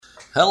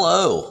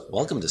Hello,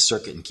 welcome to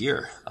Circuit and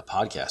Gear, a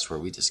podcast where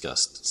we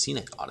discuss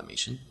scenic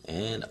automation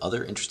and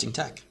other interesting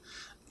tech.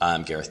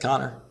 I'm Gareth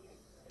Connor.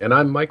 And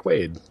I'm Mike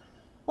Wade.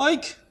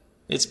 Mike,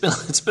 it's been a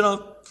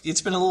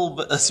little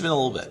while A since our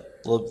little bit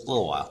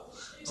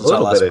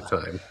last of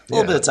one. time. A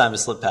little bit Yeah. of time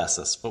has slipped past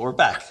us, but we're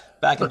back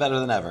and better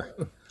than ever.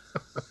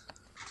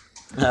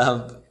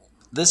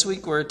 This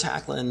week we're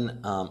tackling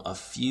a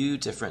few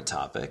different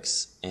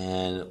topics,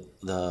 and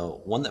the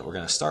one that we're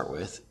going to start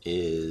with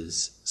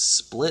is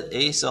split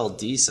A cell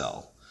D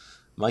cell.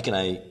 Mike and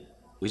I,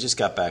 we just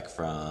got back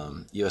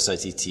from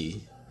USITT,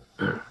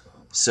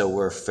 so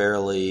we're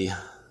fairly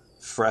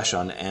fresh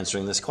on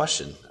answering this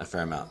question a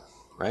fair amount,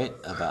 right?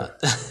 About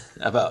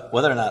about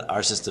whether or not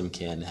our system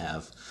can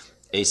have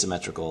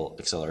asymmetrical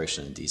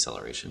acceleration and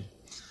deceleration,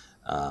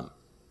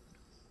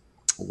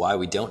 why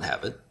we don't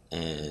have it,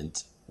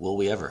 and will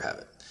we ever have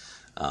it?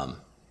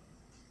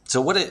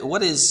 So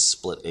what is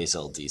split A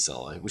cell D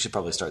cell? We should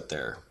probably start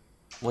there.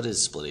 What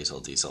is split A cell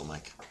D cell,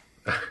 Mike?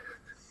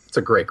 It's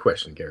a great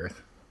question, Gareth.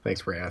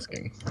 Thanks for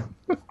asking.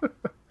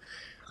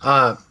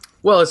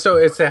 Well, so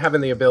it's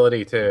having the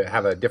ability to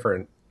have a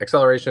different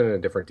acceleration and a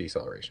different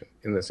deceleration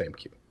in the same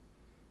queue.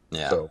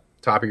 Yeah, So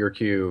top of your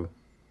queue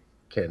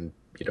can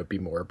be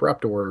more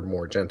abrupt or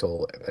more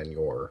gentle than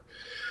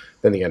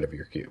the end of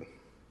your queue.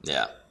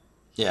 yeah,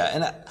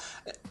 yeah,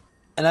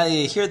 and I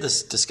hear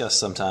this discussed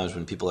sometimes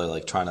when people are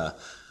like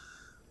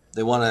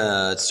they want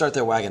to start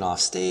their wagon off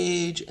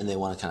stage and they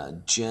want to kind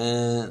of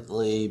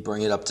gently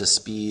bring it up to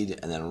speed,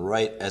 and then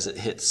right as it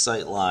hits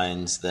sight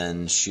lines,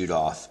 then shoot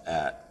off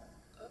at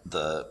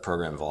the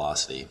program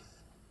velocity.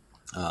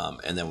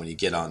 And then when you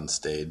get on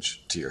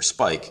stage to your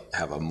spike,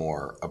 have a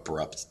more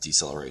abrupt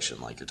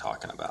deceleration like you're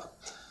talking about.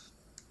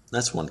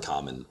 That's one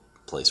common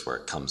place where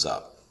it comes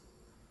up.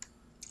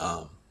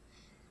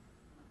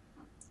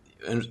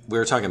 And we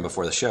were talking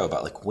before the show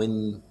about like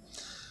when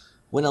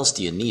else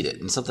do you need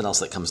it? And something else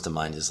that comes to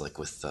mind is like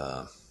with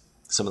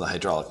some of the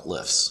hydraulic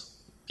lifts,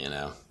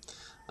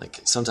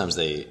 like sometimes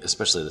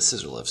especially the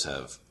scissor lifts,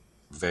 have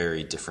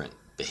very different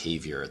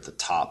behavior at the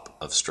top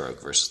of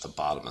stroke versus the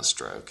bottom of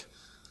stroke.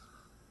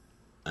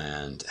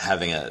 And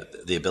having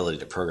the ability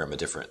to program a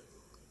different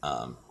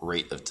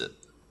rate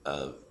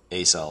of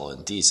A cell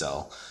and D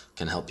cell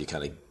can help you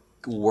kind of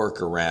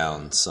work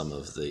around some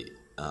of the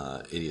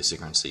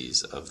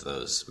idiosyncrasies of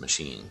those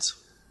machines.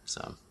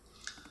 So,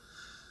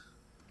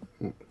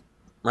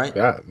 right?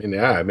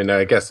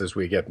 I guess as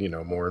we get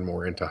more and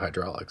more into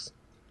hydraulics,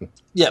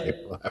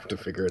 Yep. we'll have to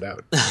figure it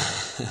out.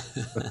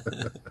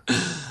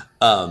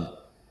 And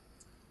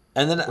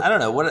then I don't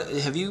know. What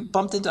have you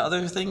bumped into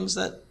other things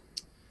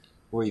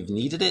where you've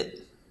needed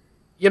it?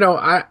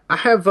 I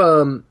have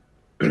I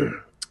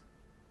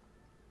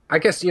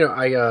guess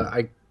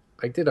I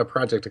did a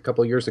project a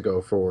couple years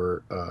ago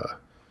for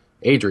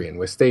Adrian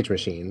with stage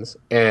machines,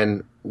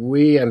 and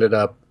we ended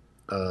up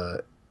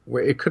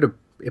where it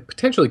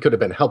potentially could have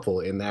been helpful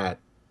in that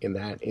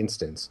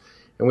instance,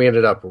 and we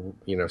ended up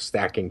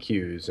stacking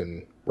queues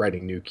and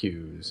writing new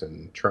queues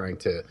and trying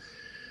to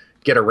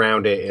get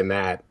around it in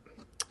that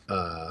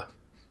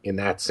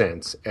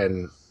sense,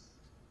 and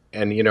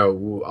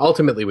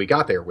ultimately we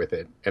got there with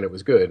it, and it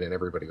was good, and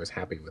everybody was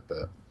happy with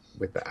the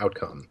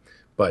outcome,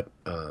 but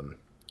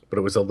it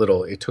was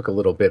it took a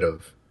little bit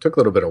of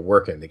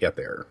work in to get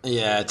there.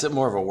 Yeah, it's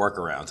more of a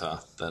workaround, huh?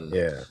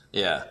 Yeah.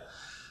 Yeah,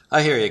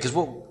 I hear you. I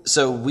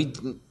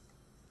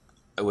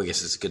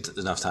guess it's good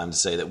enough time to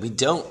say that we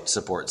don't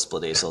support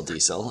split A cell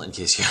D cell. In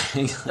case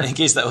in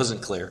case that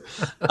wasn't clear,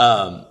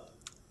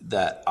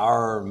 that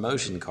our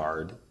motion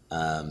card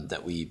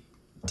that we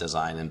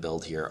design and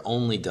build here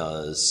only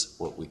does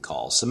what we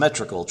call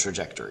symmetrical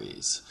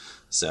trajectories.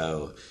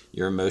 So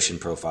your motion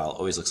profile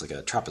always looks like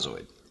a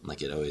trapezoid,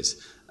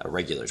 a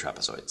regular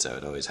trapezoid. So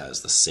it always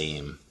has the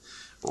same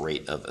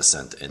rate of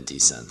ascent and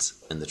descent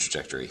in the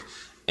trajectory.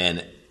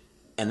 And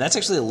that's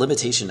actually a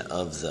limitation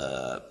of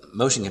the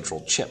motion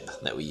control chip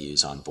that we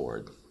use on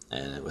board.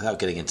 And without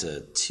getting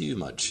into too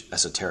much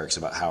esoterics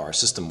about how our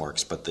system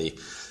works, but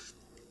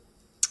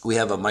we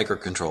have a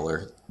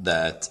microcontroller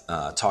that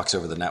talks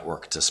over the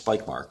network to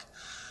SpikeMark.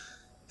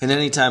 And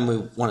anytime we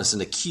want to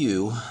send a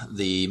queue,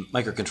 the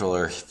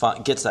microcontroller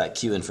gets that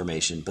queue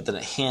information, but then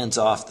it hands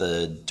off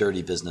the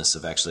dirty business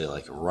of actually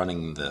like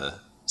running the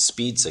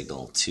speed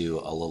signal to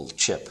a little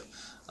chip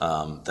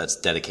that's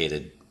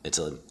dedicated. It's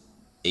an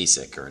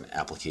ASIC, or an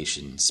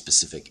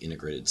application-specific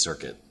integrated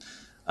circuit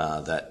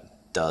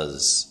that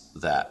does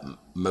that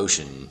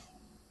motion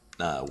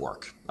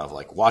work of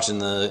like watching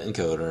the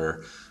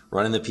encoder,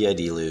 running the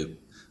PID loop,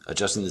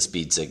 adjusting the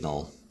speed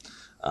signal.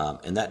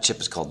 And that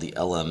chip is called the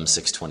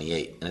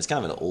LM628, and it's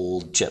kind of an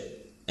old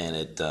chip. And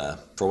it,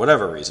 for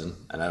whatever reason,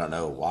 and I don't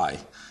know why,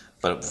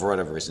 but for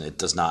whatever reason, it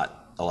does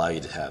not allow you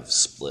to have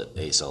split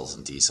A cells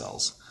and D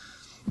cells.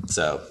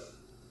 So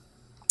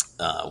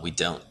we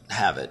don't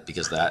have it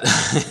because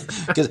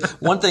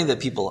one thing that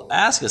people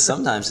ask us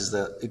sometimes is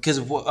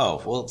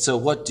so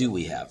what do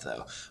we have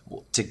though?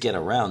 To get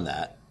around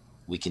that,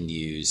 we can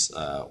use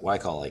what I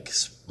call like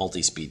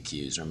multi-speed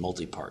queues or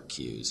multi-part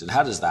queues. And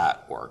how does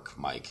that work,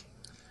 Mike?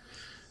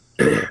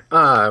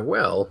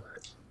 Well,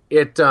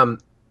 it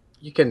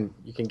you can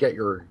get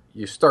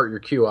you start your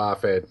queue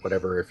off at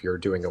whatever. If you're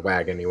doing a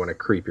wagon, you want to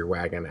creep your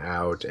wagon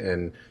out,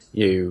 and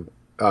you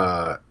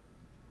uh,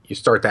 you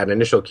start that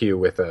initial queue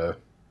with a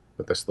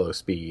slow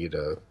speed,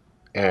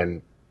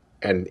 and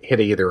hit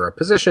either a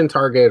position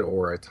target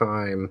or a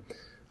time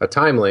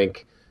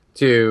link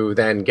to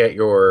then get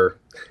your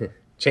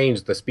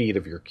change the speed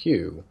of your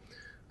queue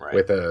Right.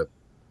 with a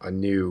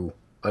new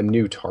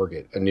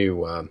target, a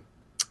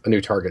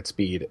new target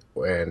speed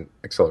and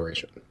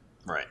acceleration.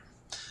 Right.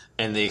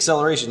 And the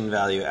acceleration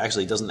value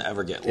actually doesn't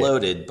ever get Yeah.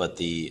 loaded,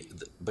 but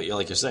but you're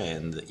like you're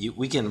saying,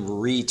 we can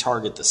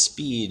retarget the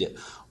speed,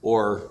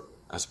 or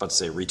I was about to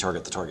say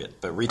retarget the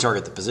target, but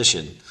retarget the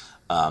position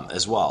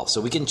as well. So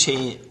we can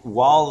change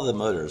while the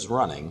motor is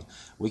running.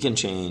 We can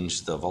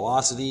change the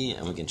velocity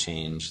and we can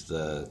change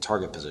the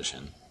target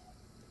position,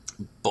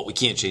 but we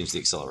can't change the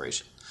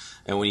acceleration.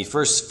 And when you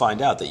first find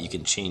out that you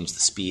can change the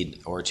speed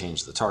or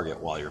change the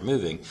target while you're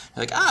moving, you're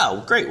like,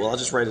 oh, great. Well, I'll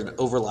just write an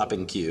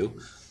overlapping queue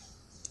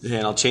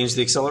and I'll change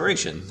the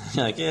acceleration.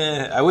 You're like,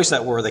 I wish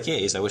that were the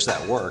case. I wish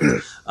that worked.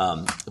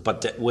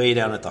 But way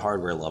down at the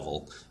hardware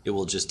level, it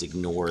will just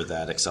ignore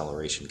that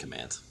acceleration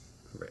command.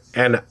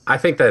 And I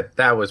think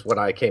that was what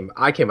I came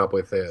up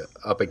with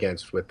up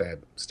against with that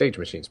Stage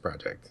Machines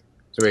project.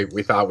 So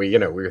we thought we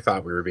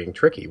thought we were being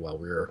tricky while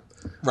we were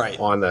Right.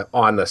 on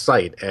the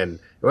site, and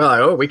we're like,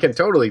 oh, we can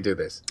totally do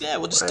this. Yeah,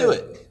 we'll just do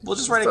it. We'll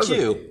just write a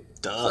queue.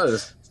 Duh.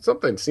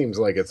 Something seems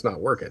like it's not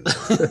working.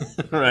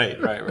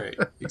 Right.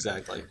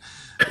 Exactly.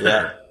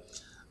 Yeah.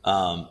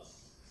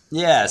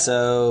 Yeah,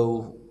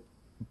 so,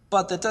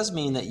 but that does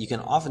mean that you can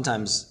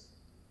oftentimes,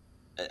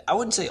 I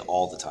wouldn't say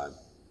all the time,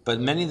 but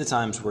many of the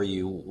times where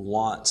you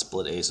want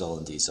split A cell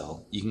and D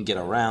cell, you can get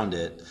around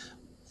it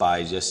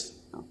by just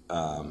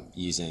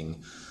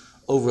using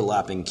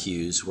overlapping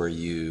queues where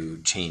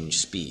you change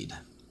speed.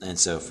 And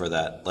so for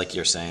that, like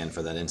you're saying,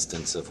 for that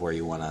instance of where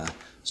you want to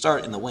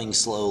start in the wing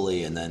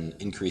slowly and then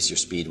increase your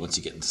speed once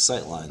you get into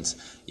sight lines,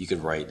 you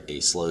could write a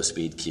slow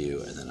speed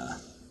queue and then a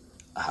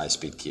high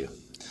speed queue.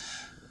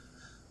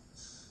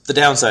 The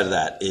downside of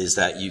that is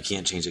that you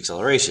can't change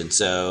acceleration.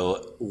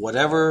 So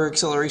whatever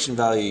acceleration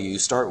value you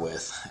start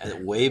with,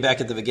 way back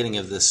at the beginning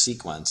of this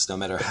sequence, no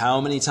matter how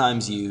many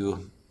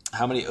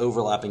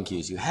overlapping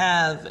queues you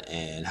have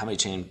and how many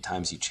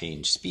times you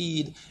change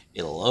speed,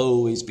 it'll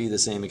always be the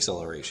same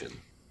acceleration.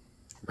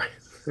 Right.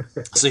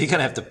 So you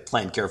kind of have to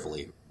plan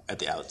carefully at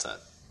the outset.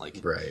 Like,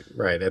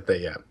 Right at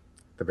the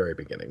very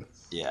beginning.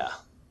 yeah,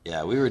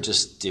 we were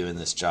just doing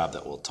this job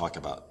that we'll talk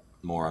about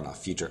more on a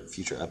future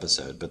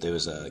episode. But there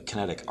was a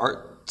kinetic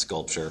art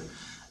sculpture,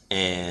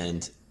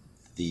 and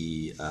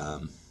the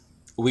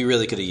we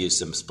really could have used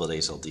some split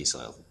ACL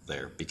decel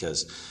there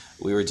because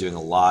we were doing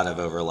a lot of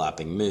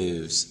overlapping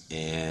moves,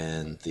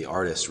 and the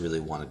artist really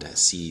wanted to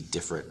see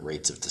different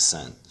rates of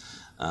descent.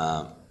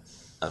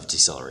 Of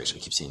deceleration.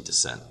 I keep saying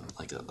descent,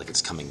 like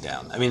it's coming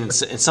down. I mean, and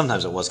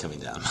sometimes it was coming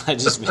down.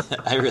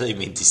 I really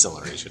mean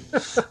deceleration.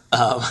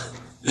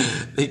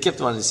 They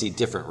kept wanting to see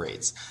different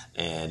rates,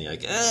 and you're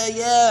like,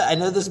 yeah, I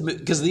know this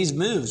because these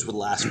moves would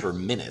last for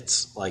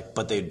minutes,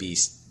 but they'd be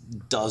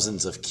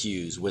dozens of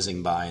cues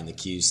whizzing by in the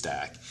cue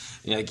stack.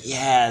 And you're like,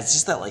 yeah, it's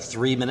just that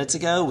 3 minutes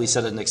ago we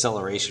set an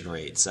acceleration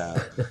rate, so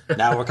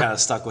now we're kind of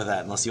stuck with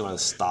that unless you want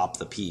to stop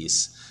the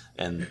piece.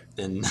 And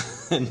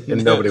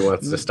nobody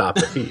wants to stop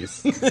the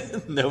piece.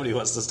 Nobody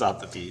wants to stop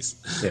the piece.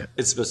 Yeah.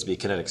 It's supposed to be a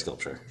kinetic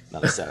sculpture,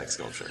 not a static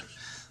sculpture.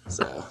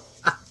 So,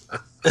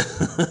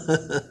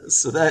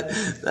 so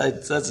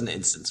that's an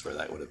instance where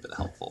that would have been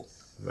helpful.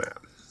 Yeah.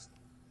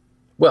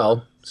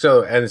 Well,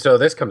 so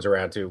this comes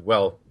around to,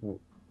 well,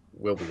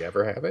 will we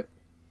ever have it?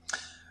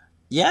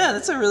 Yeah,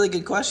 that's a really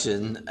good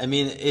question. I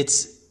mean,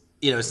 it's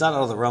not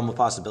out of the realm of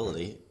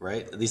possibility,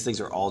 right? These things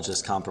are all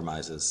just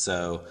compromises.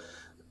 So,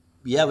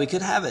 yeah, we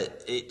could have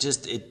it.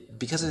 It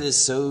because it is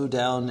so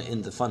down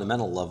in the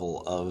fundamental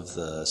level of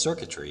the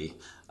circuitry,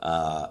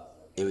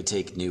 it would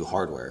take new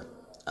hardware,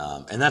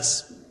 and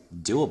that's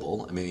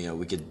doable. I mean,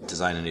 we could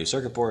design a new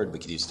circuit board. We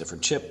could use a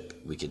different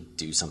chip. We could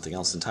do something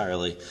else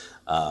entirely.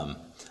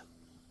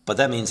 But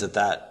that means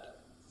that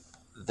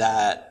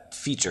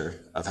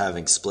feature of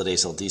having split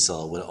ACell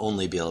decel would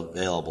only be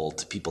available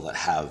to people that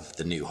have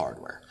the new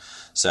hardware.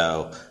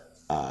 So.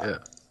 Yeah.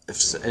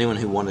 If anyone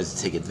who wanted to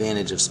take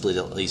advantage of split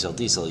ACell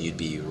decel, you'd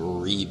be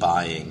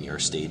rebuying your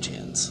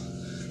stagehands.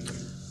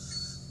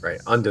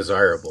 Right,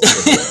 undesirable.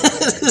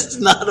 It's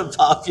not a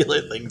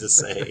popular thing to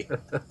say.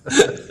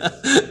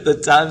 The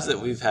times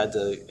that we've had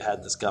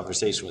this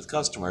conversation with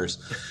customers,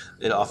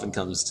 it often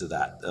comes to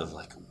that of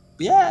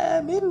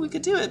yeah, maybe we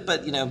could do it,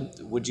 but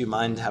would you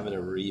mind having to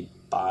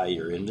rebuy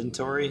your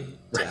inventory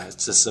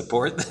to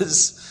support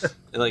this?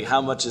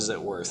 How much is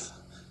it worth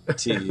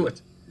to you?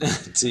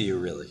 To you,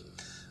 really?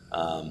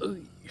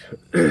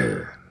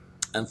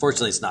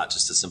 Unfortunately, it's not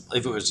just a simple.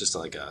 If it was just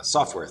a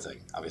software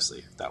thing,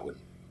 obviously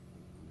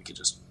we could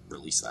just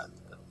release that.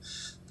 But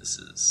this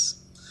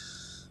is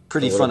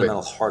pretty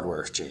fundamental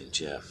hardware change.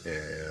 Yeah,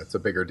 it's a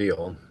bigger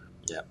deal.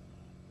 Yeah.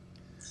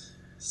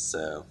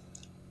 So,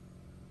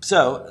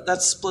 So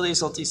that's split A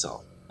cell D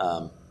cell.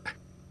 I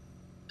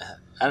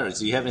don't know.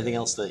 Do you have anything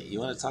else that you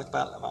want to talk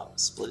about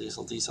split A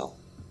cell D cell?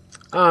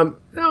 No,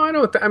 I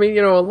don't. I mean,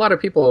 a lot of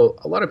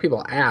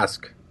people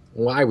ask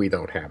why we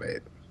don't have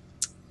it,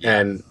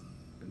 and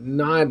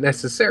not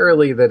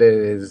necessarily that it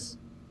is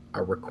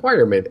a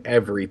requirement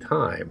every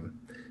time,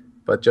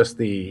 but just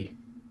the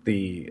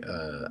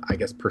I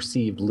guess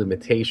perceived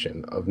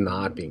limitation of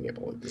not being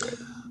able to do it.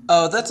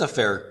 Oh, that's a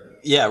fair.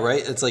 Yeah,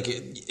 right. It's like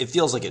it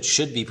feels like it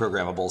should be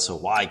programmable. So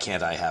why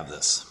can't I have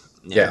this?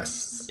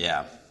 Yes.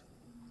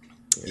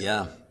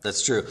 Yeah,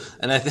 that's true.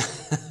 And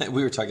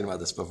we were talking about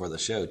this before the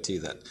show too.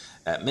 That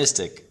at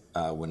Mystic,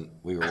 when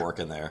we were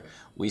working there,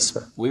 we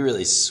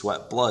really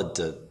sweat blood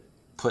to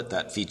put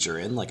that feature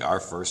in. Like our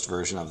first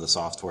version of the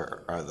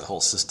software or the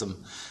whole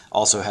system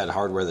also had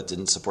hardware that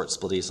didn't support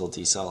split A cell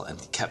D cell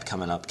and kept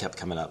coming up.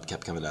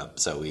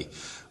 So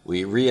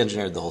we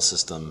re-engineered the whole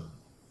system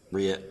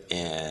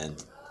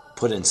and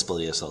put in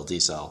split A cell D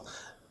cell,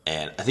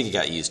 and I think it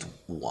got used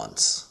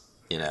once.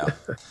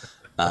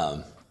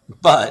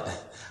 But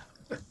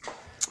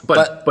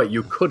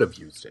you could have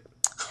used it.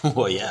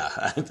 Well, yeah,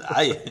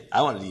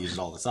 I wanted to use it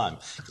all the time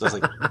because I was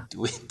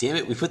like, damn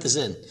it, we put this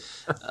in.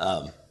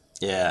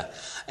 Yeah,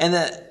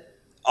 and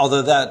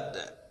although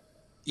that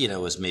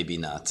was maybe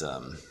not.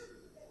 At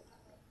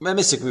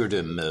Mystic, we were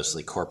doing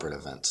mostly corporate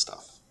event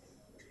stuff,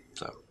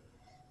 so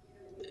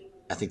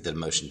I think the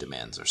motion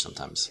demands are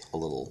sometimes a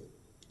little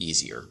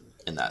easier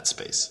in that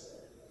space.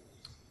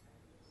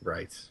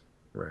 Right.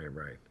 A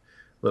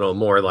little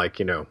more like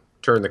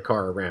turn the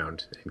car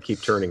around and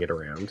keep turning it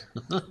around.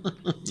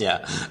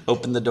 Yeah.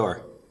 Open the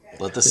door.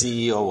 Let the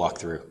CEO walk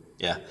through.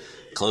 Yeah.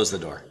 Close the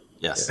door.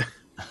 Yes.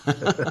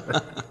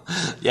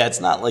 Yeah. It's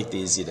not like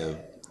these,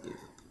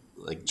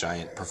 like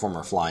giant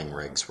performer flying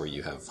rigs where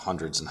you have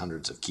hundreds and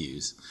hundreds of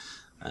queues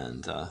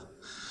and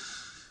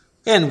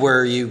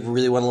where you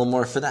really want a little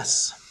more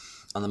finesse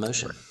on the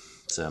motion. Right.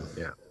 So,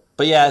 yeah.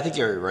 But yeah, I think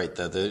you're right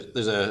though.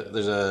 There's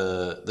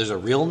a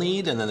real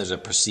need and then there's a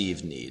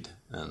perceived need.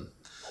 And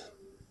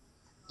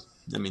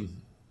I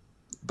mean,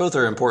 both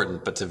are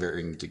important, but to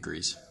varying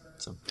degrees.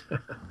 So,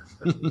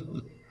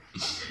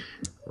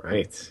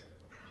 right.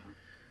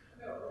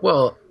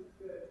 Well.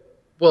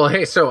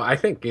 Hey. So I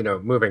think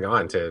moving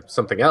on to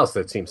something else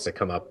that seems to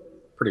come up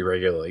pretty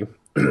regularly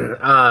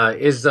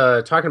is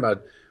talking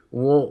about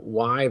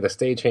why the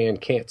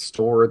stagehand can't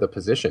store the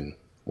position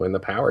when the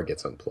power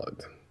gets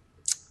unplugged.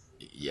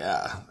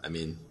 Yeah, I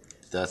mean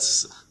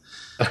that's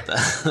an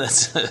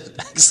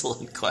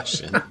excellent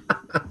question.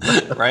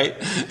 Right?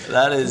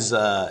 That is,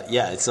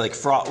 it's like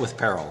fraught with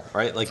peril,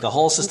 right? Like the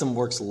whole system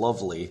works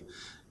lovely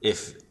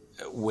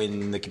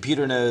when the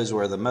computer knows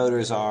where the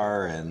motors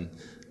are and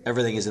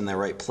everything is in the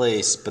right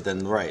place, but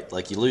then,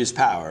 like you lose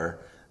power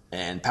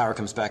and power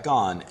comes back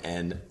on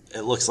and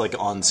it looks like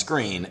on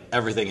screen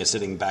everything is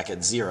sitting back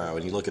at zero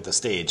and you look at the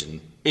stage and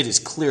it is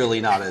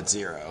clearly not at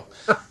zero,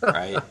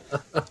 right?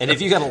 And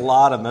if you got a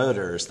lot of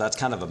motors, that's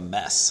kind of a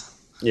mess.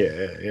 Yeah,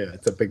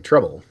 it's a big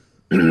trouble.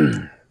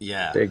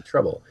 Yeah. Big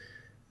trouble.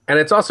 And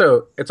it's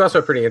also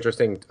pretty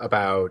interesting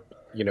about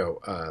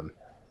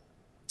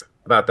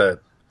about the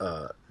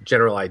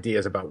general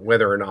ideas about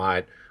whether or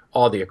not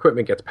all the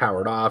equipment gets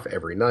powered off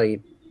every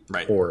night,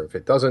 right? Or if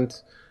it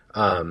doesn't,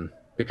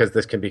 because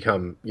this can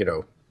become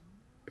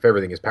if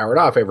everything is powered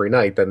off every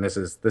night, then this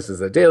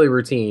is a daily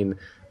routine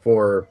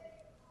for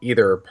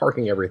either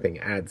parking everything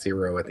at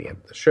zero at the end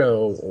of the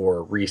show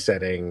or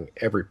resetting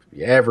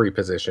every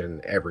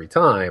position every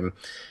time.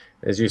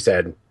 As you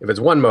said, if it's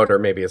one motor,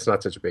 maybe it's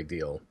not such a big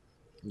deal.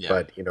 Yeah.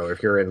 But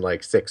if you're in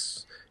like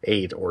 6,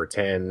 8, or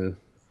 10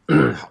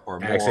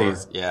 or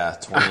axes, more,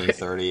 20,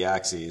 30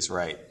 axes,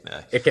 right?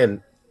 Yeah. It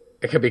can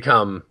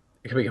become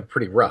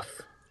pretty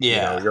rough.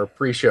 Yeah, your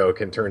pre-show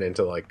can turn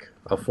into like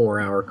a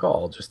 4-hour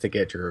call just to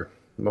get your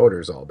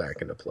motors all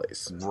back into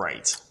place.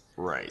 Right.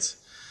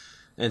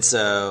 And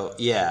so,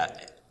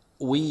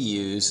 we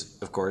use,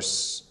 of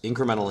course,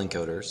 incremental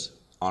encoders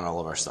on all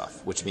of our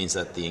stuff, which means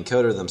that the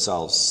encoder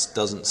themselves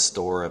doesn't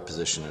store a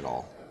position at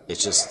all.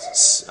 It's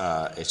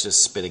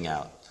just spitting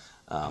out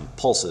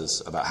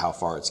pulses about how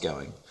far it's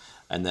going.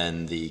 And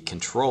then the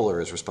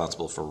controller is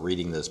responsible for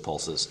reading those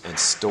pulses and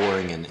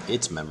storing in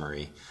its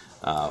memory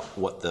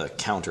what the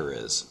counter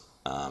is,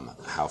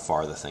 how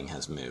far the thing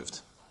has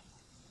moved.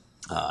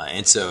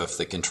 And so if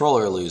the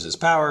controller loses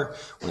power,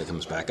 when it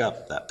comes back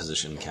up, that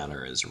position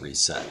counter is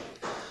reset.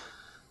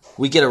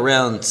 We get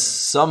around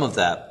some of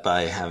that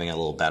by having a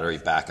little battery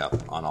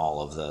backup on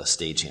all of the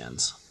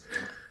stagehands.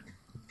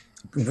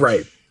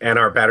 Right. And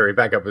our battery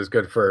backup is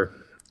good for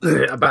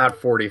about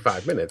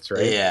 45 minutes,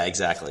 right? Yeah,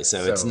 exactly.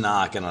 So it's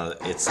not gonna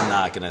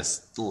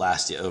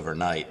last you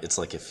overnight. It's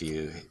like if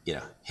you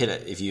hit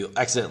it, if you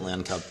accidentally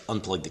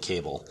unplug the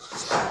cable,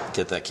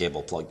 get that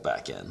cable plugged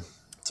back in,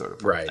 sort of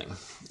thing.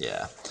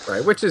 Yeah,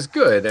 right. Which is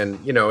good, and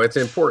it's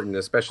important,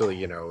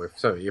 especially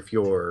if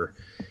your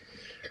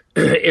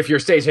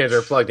stagehands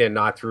are plugged in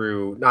not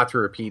through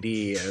a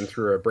PD and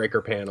through a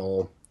breaker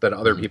panel that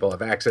other people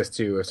have access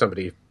to. If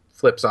somebody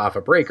flips off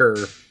a breaker,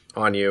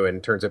 on you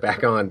and turns it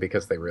back on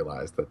because they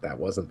realize that that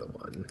wasn't the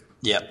one.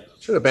 Yep.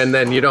 Should have been.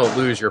 Then you don't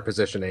lose your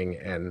positioning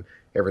and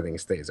everything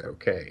stays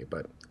okay.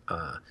 But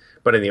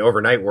in the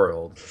overnight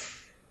world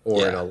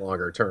or in a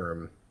longer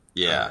term,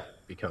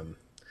 become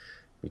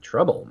be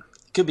trouble.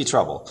 Could be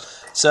trouble.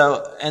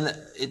 So, and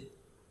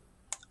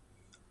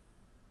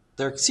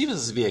there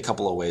seems to be a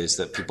couple of ways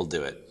that people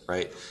do it,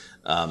 right?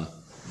 I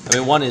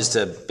mean, one is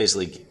to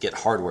basically get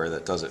hardware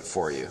that does it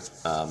for you,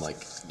 like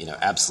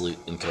absolute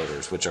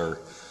encoders, which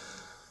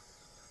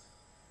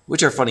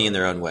are funny in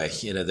their own way.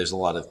 There's a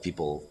lot of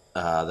people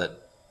that,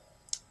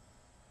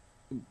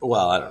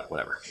 well, I don't know,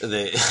 whatever.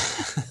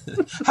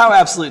 How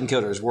absolute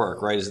encoders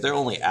work, right? Is they're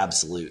only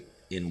absolute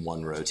in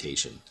one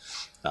rotation.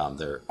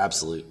 They're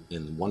absolute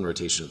in one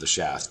rotation of the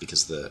shaft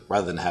because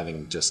rather than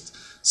having just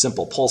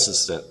simple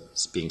pulses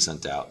that's being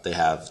sent out, they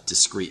have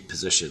discrete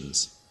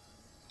positions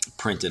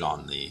printed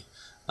on the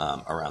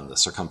around the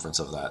circumference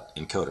of that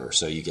encoder.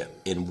 So you get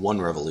in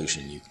one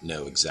revolution, you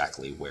know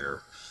exactly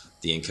where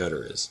the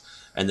encoder is,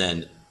 and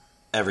then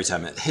every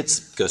time it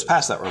goes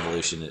past that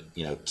revolution,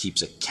 it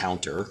keeps a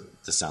counter.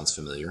 This sounds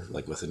familiar,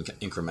 like with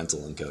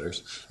incremental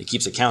encoders. It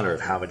keeps a counter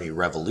of how many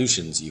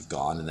revolutions you've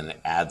gone, and then it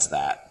adds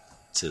that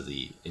to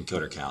the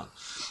encoder count.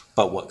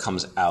 But what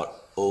comes out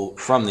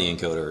from the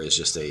encoder is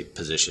just a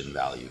position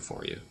value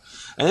for you.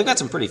 And they've got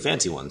some pretty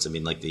fancy ones. I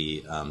mean, like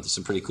there's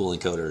some pretty cool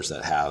encoders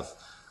that have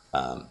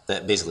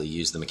that basically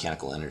use the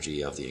mechanical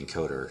energy of the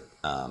encoder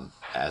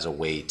as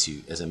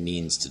a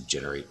means to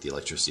generate the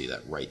electricity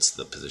that writes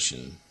the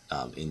position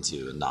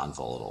into a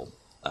non-volatile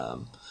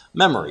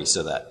memory,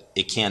 so that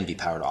it can be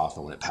powered off,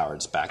 and when it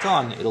powers back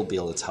on, it'll be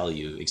able to tell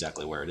you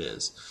exactly where it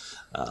is.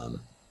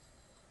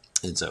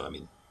 And so, I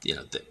mean,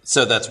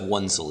 so that's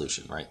one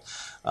solution, right?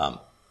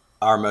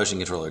 Our motion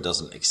controller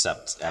doesn't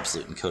accept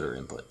absolute encoder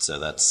input, so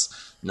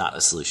that's not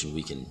a solution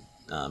we can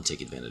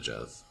take advantage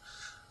of.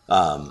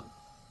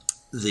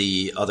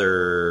 The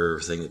other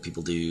thing that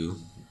people do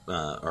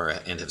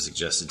and have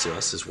suggested to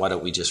us is why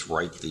don't we just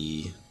write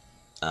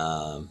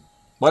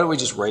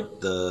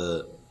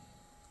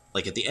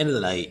like at the end of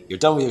the night, you're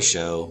done with your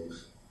show,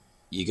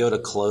 you go to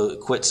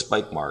quit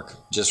Spikemark,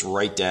 just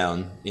write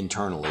down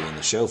internally in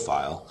the show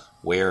file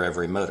where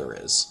every motor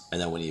is,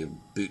 and then when you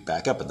boot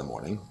back up in the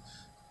morning,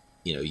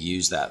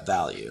 use that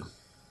value.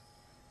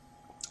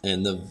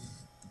 And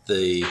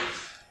the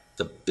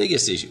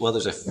biggest issue, well,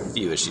 there's a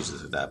few issues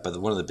with that, but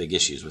one of the big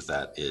issues with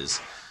that is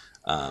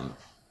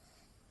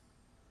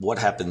what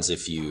happens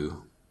if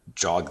you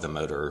jog the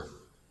motor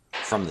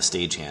from the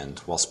stagehand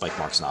while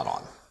Spikemark's not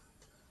on?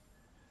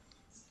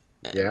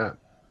 Yeah.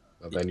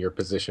 Well, then your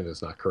position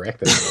is not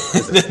correct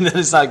anymore. Then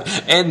it's not,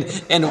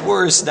 and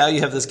worse, now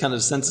you have this kind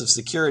of sense of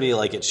security,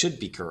 like it should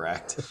be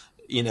correct.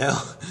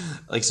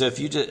 Like, so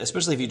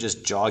especially if you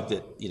just jogged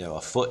it,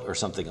 a foot or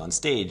something on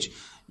stage,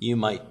 you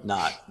might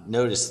not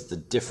notice the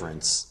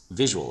difference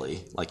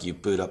visually. Like you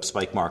boot up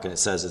Spikemark and it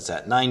says it's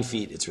at 9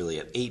 feet, it's really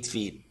at 8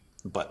 feet,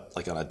 but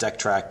like on a deck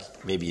track,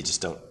 maybe you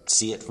just don't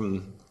see it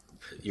from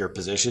your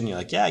position. You're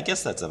like, yeah, I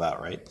guess that's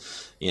about right,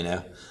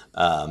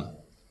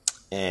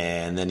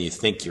 and then you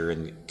think you're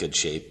in good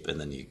shape, and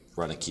then you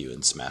run a cue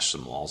and smash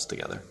some walls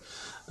together.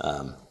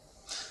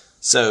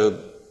 So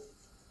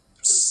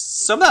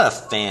I'm not a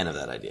fan of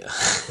that idea.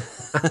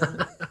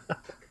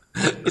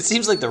 It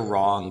seems like the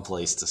wrong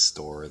place to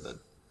store the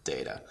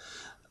data.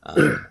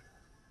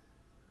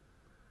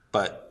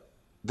 But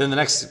then the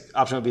next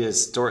option would be to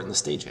store it in the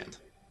stagehand.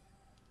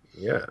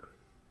 Yeah.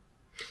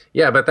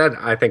 Yeah, but that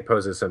I think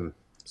poses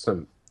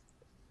some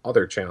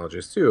other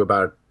challenges too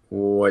about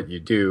what you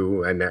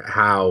do and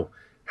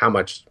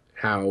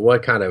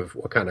what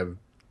kind of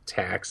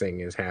taxing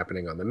is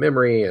happening on the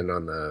memory and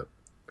on the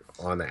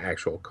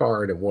actual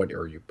card, and what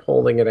are you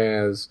polling it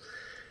as,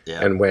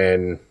 and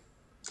when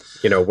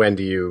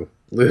do you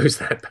lose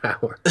that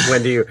power?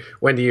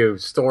 When do you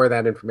store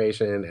that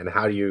information, and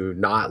how do you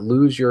not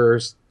lose your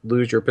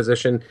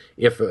position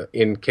if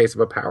in case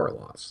of a power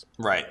loss?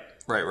 Right.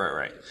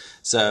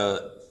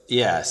 So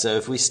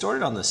if we stored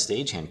it on the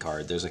stagehand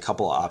card, there's a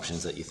couple of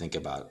options that you think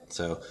about.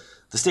 So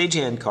the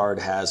stagehand card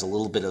has a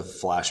little bit of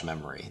flash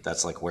memory.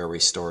 That's like where we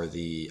store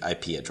the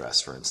IP address,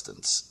 for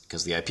instance,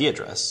 because the IP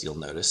address, you'll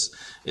notice,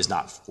 is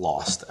not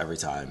lost every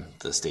time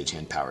the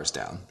stagehand powers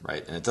down,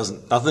 right? And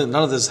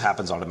none of this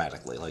happens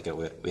automatically. Like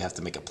we have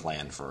to make a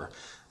plan for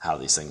how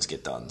these things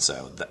get done.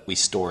 So that we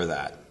store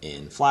that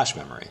in flash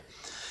memory.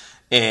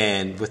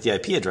 And with the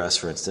IP address,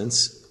 for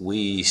instance,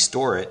 we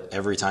store it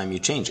every time you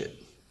change it.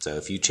 So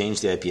if you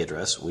change the IP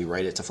address, we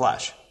write it to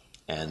flash.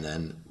 And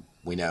then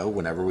we know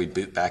whenever we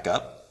boot back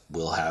up,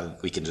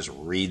 we can just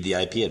read the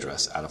IP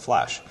address out of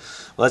flash.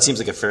 Well, that seems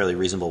like a fairly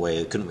reasonable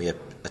way. Couldn't we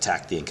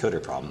attack the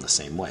encoder problem the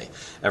same way?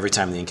 Every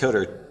time the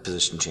encoder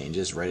position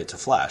changes, write it to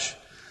flash.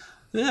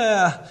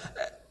 Yeah,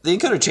 the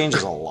encoder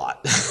changes a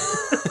lot.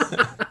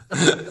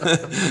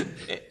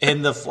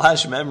 And the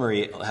flash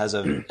memory has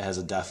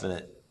a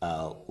definite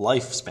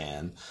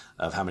lifespan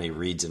of how many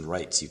reads and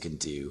writes you can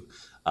do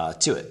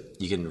to it.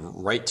 You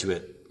can write to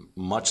it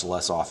much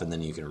less often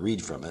than you can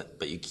read from it,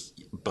 but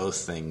both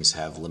things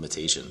have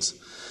limitations.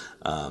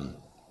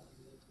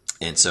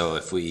 And so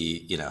if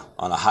we,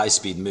 on a high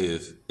speed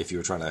move, if you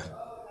were trying to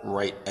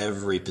write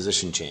every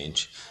position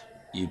change,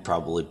 you'd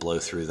probably blow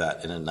through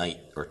that in a night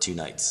or 2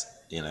 nights,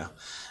 and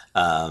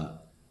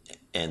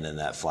then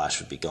that flash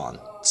would be gone.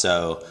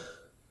 So,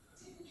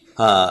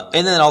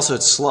 and then also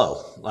it's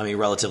slow. I mean,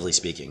 relatively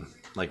speaking,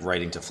 like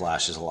writing to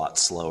flash is a lot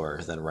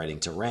slower than writing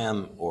to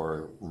RAM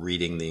or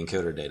reading the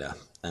encoder data.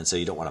 And so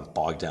you don't want to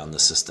bog down the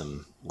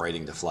system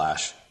writing to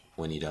flash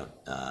when you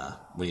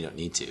don't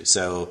need to.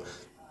 So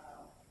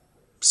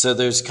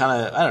there's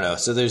kind of, I don't know.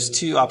 So there's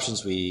 2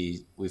 options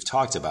we've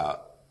talked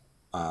about.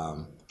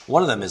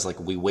 One of them is like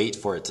we wait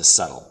for it to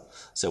settle.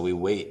 So we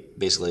wait,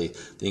 basically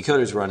the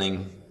encoder's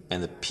running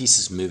and the piece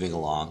is moving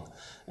along,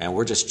 and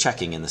we're just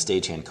checking in the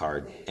stagehand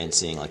card and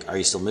seeing like, are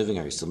you still moving?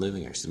 Are you still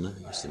moving? Are you still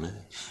moving? Are you still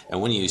moving?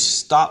 And when you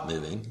stop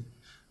moving,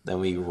 then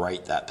we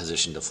write that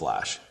position to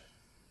flash.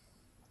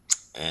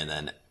 And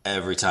then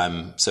every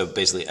time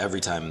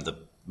the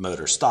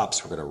motor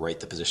stops, we're going to write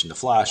the position to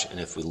flash. And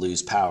if we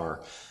lose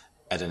power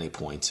at any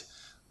point,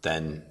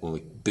 then when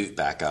we boot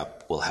back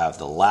up, we'll have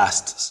the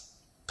last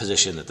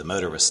position that the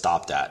motor was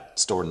stopped at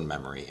stored in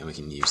memory, and we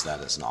can use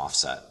that as an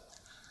offset.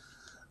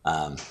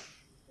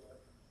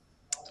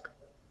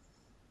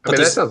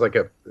 That sounds like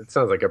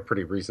a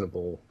pretty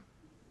reasonable.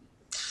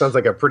 Sounds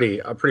like a pretty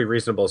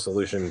reasonable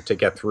solution to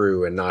get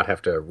through and not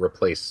have to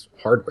replace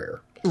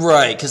hardware.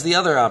 Right, because the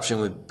other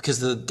option because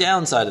the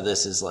downside of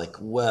this is like,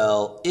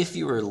 well, if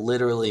you were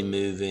literally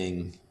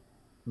moving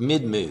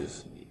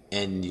mid-move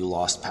and you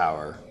lost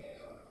power,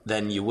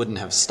 then you wouldn't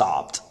have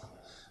stopped,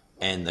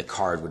 and the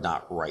card would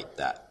not write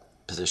that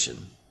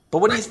position. But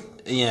what do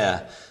you?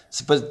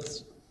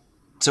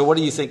 So what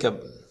do you think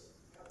of?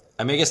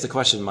 I mean, I guess the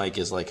question, Mike,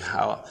 is like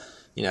how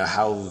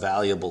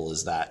valuable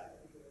is that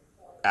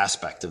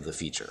aspect of the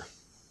feature?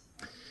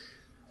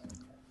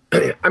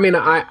 I mean,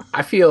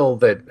 I feel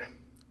that,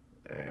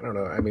 I don't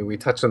know. I mean, we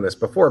touched on this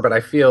before, but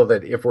I feel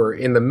that if we're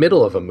in the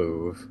middle of a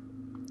move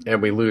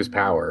and we lose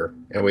power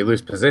and we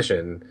lose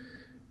position,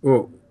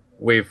 so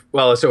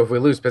if we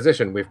lose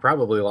position, we've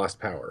probably lost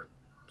power.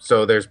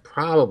 So there's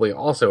probably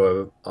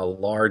also a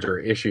larger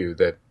issue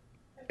that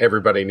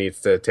everybody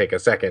needs to take a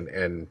second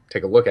and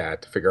take a look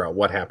at to figure out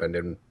what happened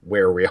and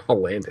where we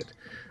all landed.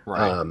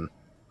 Right.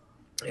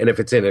 And if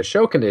it's in a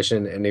show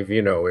condition, and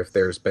if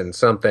there's been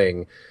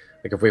something,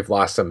 like if we've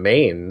lost some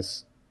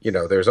mains,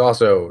 there's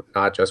also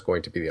not just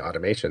going to be the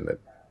automation that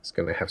is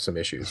going to have some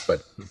issues,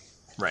 but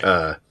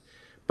right.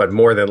 But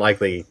more than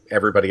likely,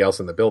 everybody else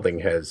in the building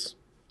has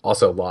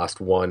also lost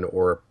 1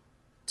 or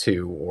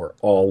 2 or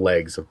all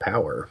legs of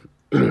power.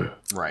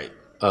 Right.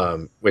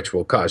 Which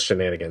will cause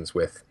shenanigans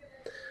with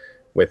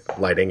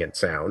lighting and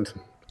sound.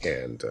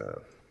 And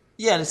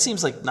yeah, and it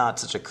seems like not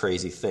such a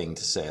crazy thing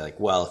to say, like,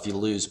 well, if you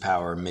lose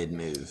power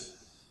mid-move,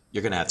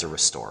 you're going to have to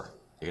restore.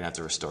 You're going to have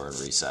to restore and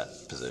reset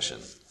position.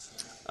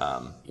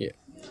 Yeah.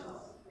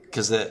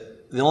 Because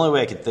the only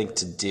way I could think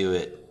to do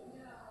it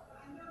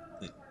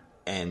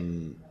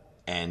and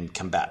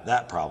combat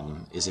that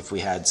problem is if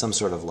we had some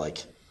sort of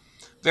like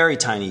very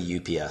tiny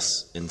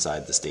UPS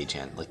inside the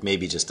stagehand, like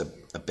maybe just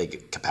a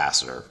big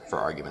capacitor for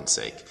argument's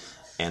sake.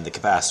 And the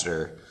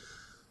capacitor,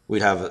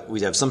 we'd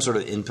have some sort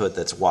of input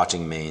that's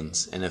watching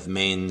mains, and if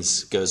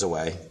mains goes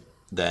away,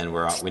 then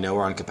we know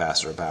we're on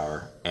capacitor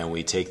power, and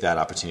we take that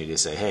opportunity to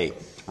say, hey,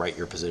 write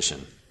your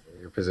position.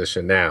 Your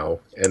position now,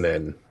 and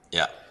then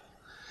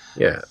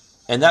yeah.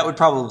 And that would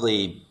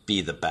probably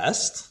be the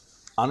best,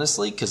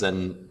 honestly, because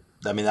then,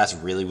 I mean, that's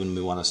really when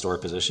we want to store a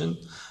position.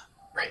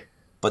 Right.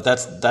 But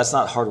that's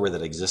not hardware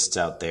that exists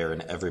out there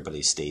in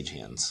everybody's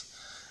stagehands.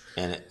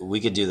 And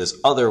we could do this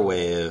other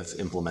way of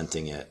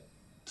implementing it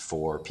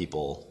for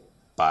people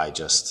by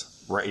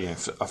just writing a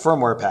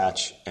firmware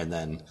patch and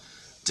then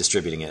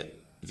distributing it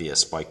via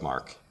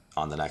Spikemark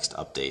on the next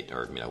update,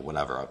 or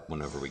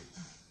whenever we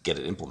get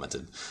it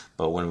implemented.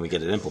 But when we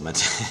get it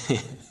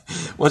implemented,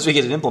 once we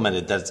get it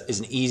implemented, that is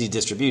an easy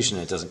distribution.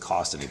 And it doesn't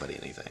cost anybody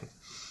anything.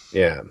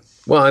 Yeah.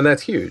 Well, and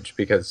that's huge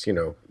because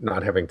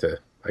not having to,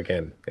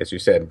 again, as you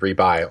said,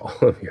 rebuy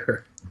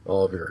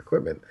all of your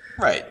equipment.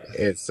 Right.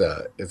 Is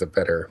a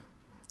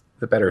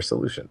better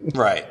solution.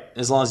 Right.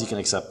 As long as you can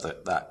accept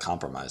that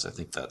compromise, I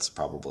think that's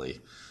probably,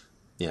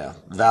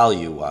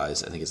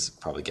 value-wise, I think it's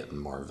probably getting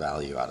more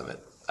value out of it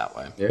that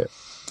way. Yeah.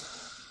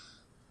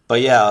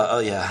 But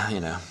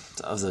yeah,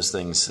 of those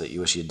things that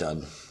you wish you'd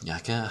done,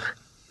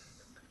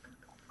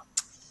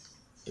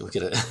 we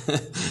could,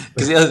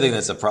 because the other thing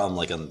that's a problem,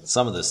 like on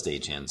some of the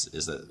stagehands,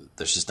 is that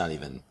there's not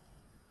even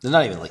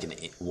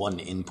like one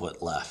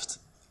input left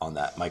on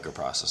that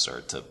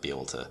microprocessor to be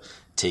able to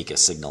take a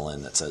signal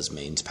in that says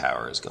mains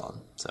power is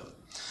gone. So,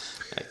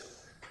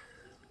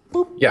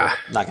 boop. Yeah,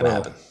 not going to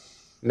happen.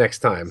 Next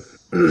time.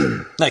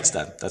 Next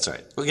time. That's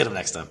right. We'll get them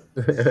next time.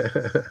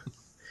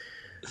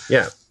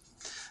 Yeah.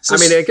 So, I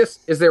mean, I guess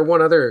there's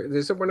one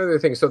other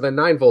thing. So the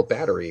 9-volt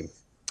battery.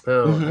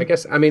 I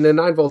guess, I mean, the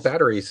 9-volt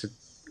batteries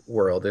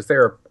world, is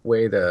there a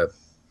way to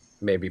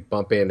maybe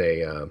bump in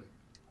a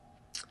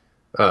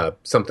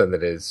something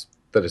that is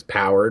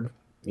powered,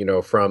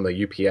 from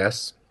a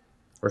UPS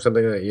or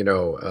something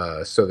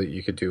that so that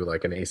you could do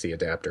like an AC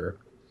adapter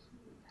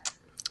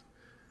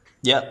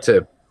Yeah.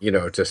 to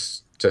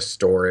to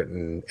store it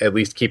and at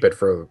least keep it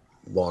for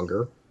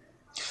longer.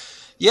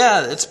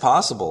 Yeah, it's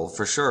possible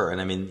for sure. And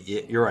I mean,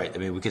 you're right. I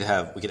mean, we could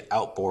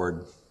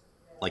outboard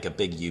like a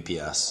big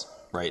UPS,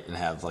 right, and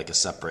have like a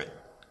separate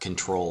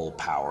control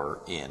power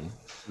in,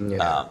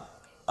 Yeah.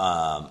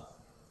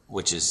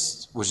 which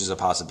is a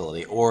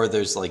possibility. Or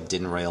there's like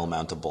DIN rail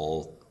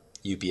mountable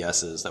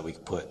UPSs that we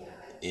could put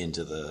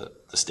into the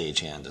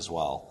stagehand as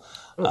well,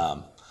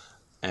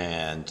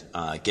 and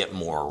get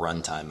more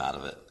runtime out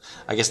of it.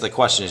 I guess the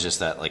question is just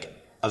that like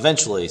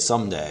eventually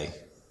someday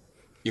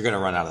you're going to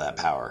run out of that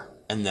power,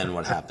 and then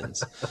what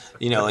happens?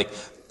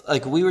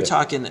 Like we were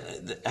talking.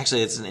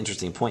 Actually, it's an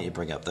interesting point you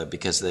bring up though,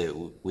 because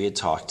we had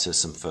talked to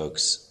some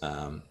folks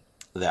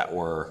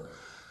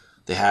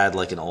they had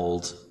like an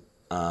old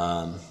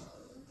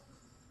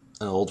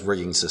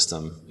rigging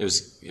system. It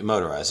was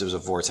motorized. It was a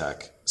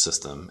Vortec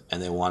system,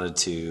 and they were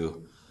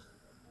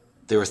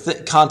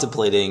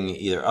contemplating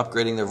either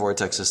upgrading their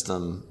Vortec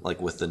system,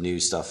 like with the new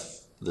stuff,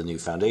 the new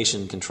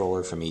foundation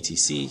controller from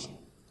ETC,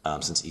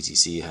 since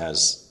ETC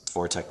has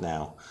Vortec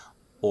now,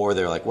 or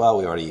they're like, well,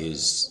 we already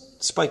use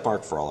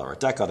Spikemark for all of our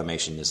deck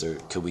automation.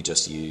 Could we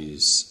just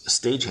use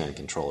stagehand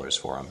controllers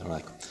for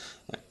them?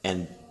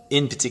 And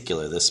in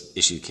particular, this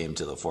issue came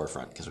to the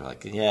forefront because we're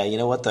like, yeah, you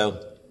know what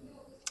though?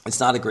 It's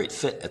not a great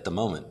fit at the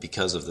moment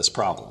because of this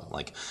problem.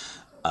 Like,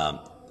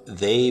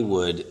 they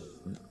would,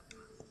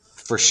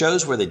 for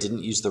shows where they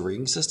didn't use the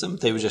rigging system,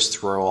 they would just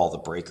throw all the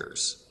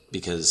breakers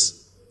because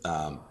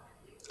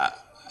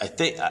I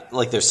think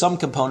like there's some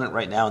component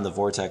right now in the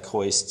Vortec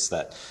hoists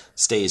that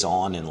stays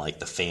on and like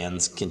the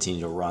fans continue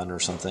to run or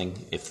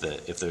something if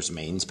there's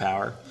mains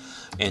power,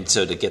 and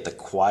so to get the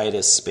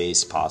quietest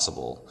space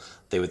possible,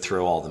 they would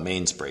throw all the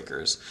mains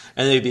breakers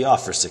and they'd be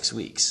off for 6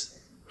 weeks.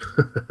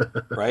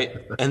 Right,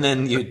 and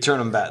then you turn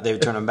them back. They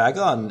would turn them back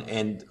on,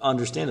 and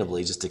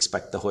understandably, just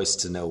expect the hoist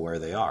to know where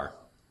they are.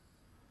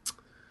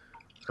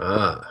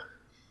 Ah,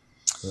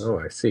 oh,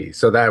 I see.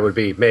 So that would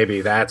be maybe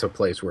that's a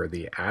place where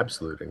the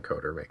absolute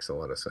encoder makes a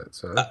lot of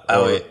sense, huh?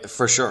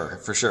 For sure,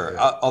 for sure.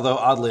 Yeah. Although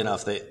oddly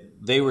enough,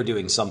 they were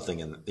doing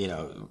something, and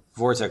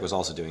Vortec was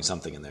also doing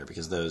something in there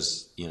because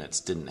those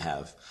units didn't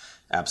have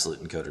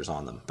absolute encoders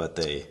on them,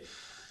 they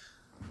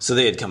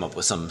had come up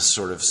with some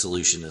sort of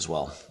solution as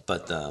well,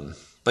 but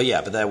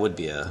that would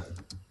be an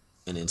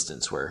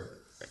instance where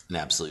an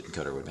absolute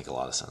encoder would make a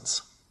lot of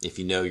sense if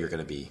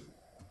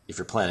if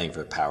you're planning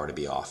for power to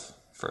be off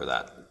for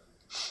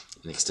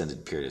an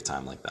extended period of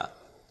time like that.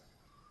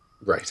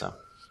 Right. So,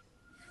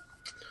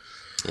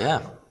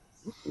 yeah.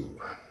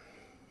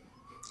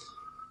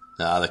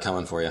 They're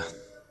coming for you.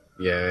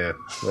 Yeah.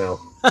 Well,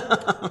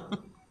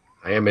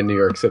 I am in New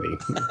York City.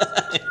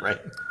 Right.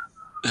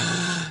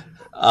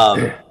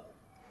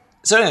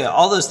 So anyway,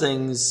 all those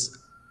things.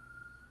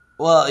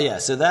 Well, yeah.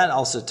 So that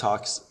also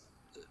talks.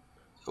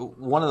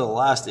 One of the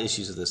last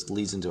issues of this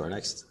leads into our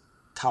next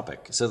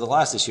topic. So the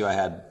last issue I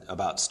had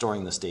about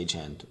storing the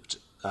stagehand,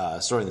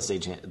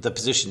 the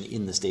position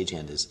in the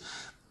stagehand is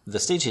the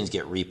stagehands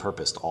get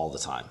repurposed all the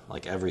time,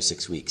 like every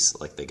 6 weeks.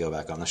 Like they go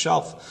back on the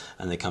shelf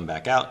and they come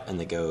back out and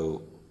they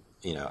go,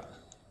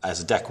 as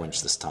a deck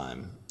winch this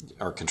time,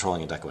 or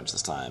controlling a deck winch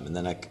this time, and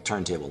then a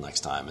turntable next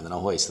time, and then a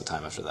hoist the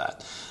time after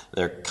that.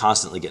 They're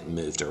constantly getting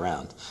moved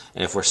around.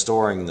 And if we're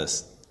storing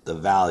the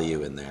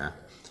value in there,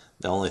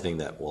 the only thing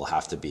that will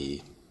have to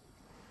be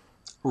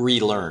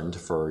relearned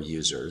for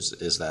users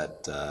is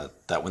that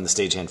when the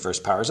stagehand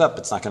first powers up,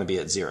 it's not going to be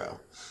at 0.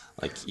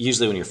 Like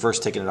usually when you're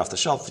first taking it off the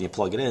shelf and you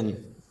plug it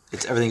in,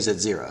 everything's at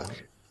 0.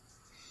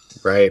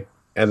 Right.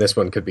 And this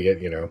one could be at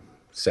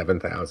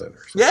 7,000 or something.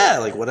 Yeah,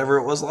 like whatever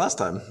it was last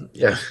time.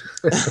 Yeah.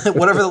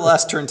 Whatever the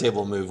last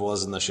turntable move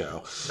was in the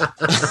show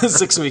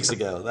 6 weeks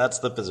ago, that's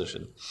the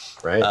position.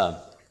 Right.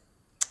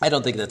 I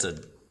don't think that's a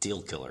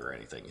deal killer or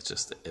anything. It's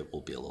just it will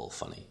be a little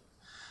funny.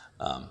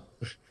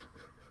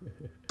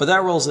 But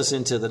that rolls us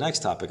into the next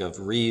topic of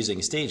reusing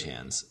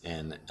stagehands.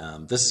 And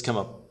this has come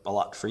up a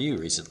lot for you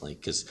recently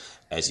because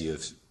as you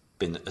have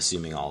been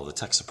assuming all of the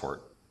tech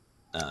support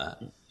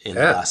in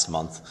the last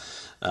month,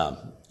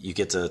 you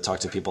get to talk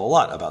to people a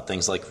lot about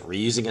things like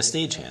reusing a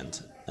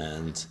stagehand.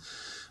 And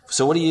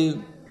so what do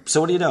you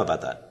know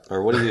about that?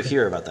 Or what do you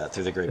hear about that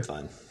through the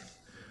grapevine?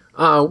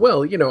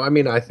 Well, I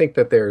mean, I think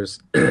that there's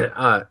been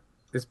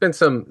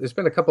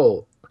a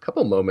couple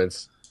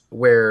moments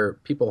where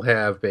people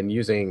have been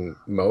using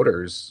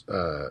motors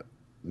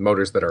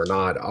that are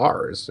not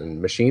ours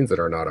and machines that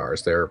are not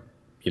ours. They're,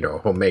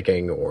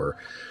 homemaking or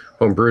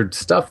homebrewed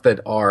stuff that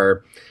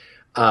are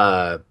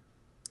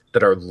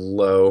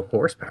low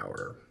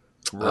horsepower.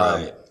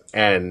 Right.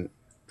 And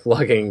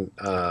plugging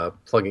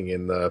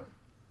in our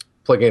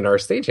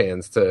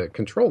stagehands to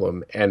control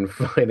them and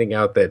finding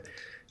out that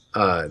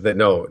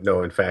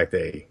in fact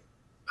a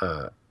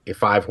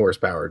 5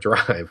 horsepower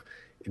drive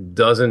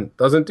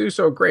doesn't do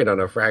so great on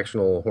a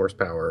fractional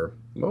horsepower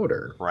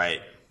motor.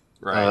 Right.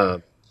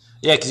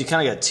 Yeah, because you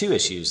kind of got two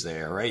issues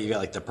there, right? You got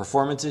like the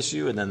performance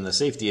issue and then the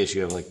safety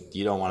issue of like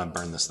you don't want to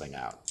burn this thing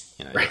out.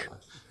 Right.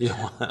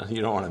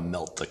 You don't want to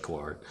melt the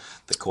cord,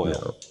 the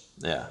coil.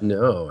 No, Yeah.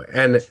 no.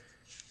 And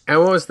what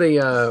was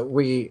the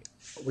we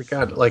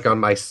got like on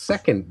my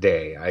second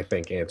day, I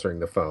think, answering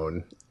the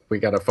phone, we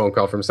got a phone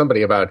call from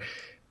somebody about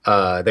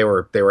they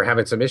were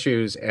having some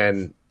issues,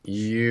 and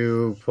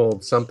you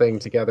pulled something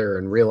together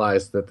and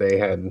realized that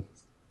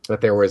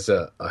there was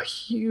a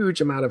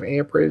huge amount of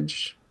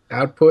amperage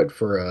output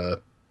for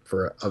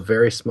a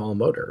very small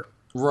motor.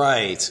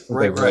 Right. They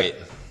Right. were Right.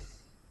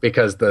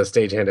 because the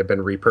stagehand had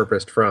been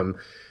repurposed from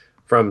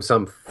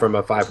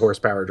a 5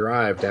 horsepower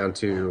drive down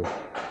to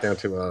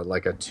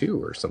like a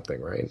 2 or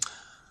something, right?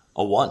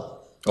 A one.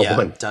 A Yeah,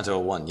 1. down to a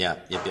one. Yeah,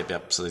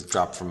 yep. So they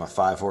dropped from a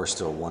 5 horse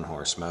to a 1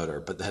 horse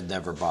motor, but they had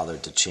never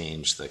bothered to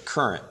change the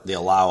current,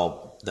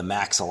 the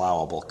max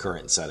allowable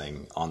current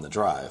setting on the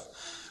drive,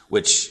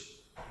 which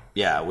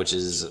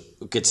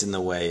gets in the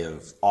way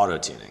of auto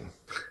tuning.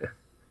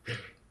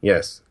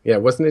 Yes. Yeah,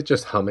 wasn't it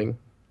just humming,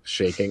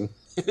 shaking?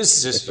 It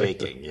was just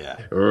shaking. Yeah,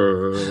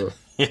 Uh,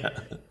 yeah,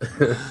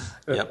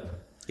 yep,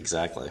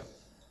 exactly.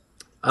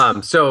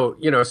 so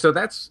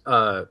that's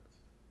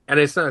and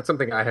it's not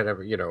something I had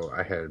ever,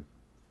 I had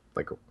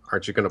like,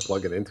 aren't you going to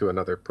plug it into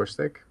another push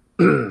stick?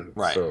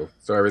 Right. So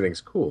everything's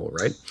cool,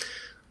 right?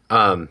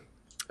 Um,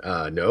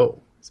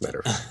 no, as a matter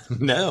of fact.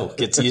 No,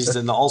 gets used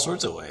in all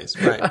sorts of ways.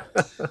 Right.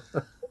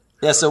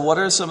 Yeah. So, what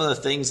are some of the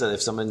things that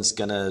if someone's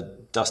gonna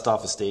dust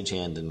off a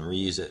stagehand and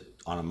reuse it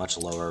on a much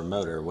lower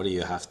motor, what do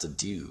you have to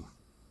do?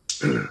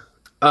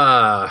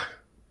 Uh,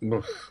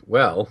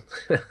 well,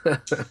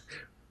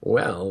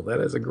 well, that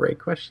is a great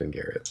question,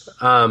 Garrett.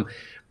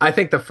 I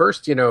think the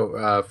first,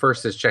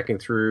 first is checking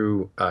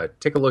through.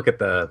 Take a look at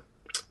the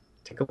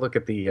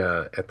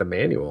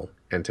manual,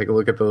 and take a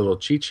look at the little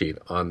cheat sheet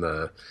on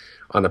the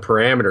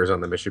parameters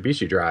on the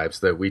Mitsubishi drives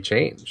that we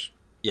change,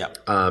 Yeah.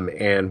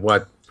 and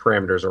what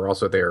parameters are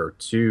also there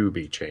to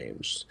be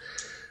changed,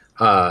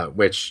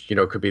 which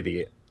could be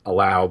the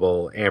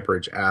allowable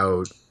amperage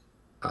out,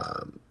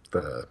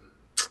 the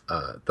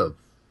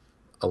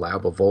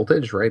allowable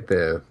voltage, right?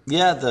 The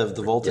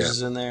voltage Yeah.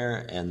 is in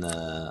there, and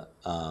the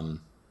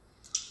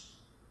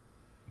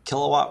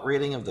kilowatt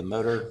rating of the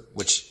motor,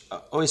 which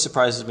always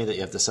surprises me that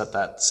you have to set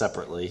that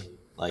separately.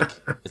 Like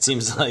it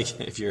seems like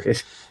if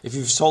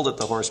you've sold it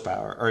the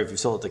horsepower, or if you've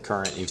sold it the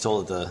current, you've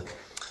sold it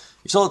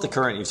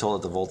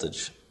the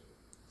voltage,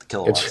 the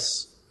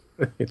kilowatts.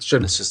 It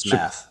should. It's just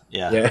math.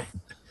 Yeah. Yeah.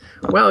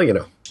 Well,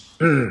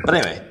 But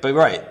anyway, but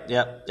right.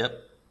 Yep.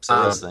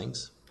 So those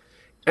things.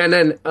 and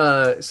then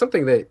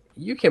something that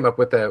you came up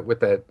with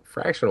that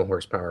fractional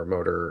horsepower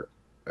motor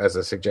as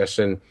a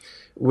suggestion.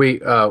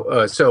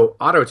 So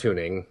auto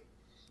tuning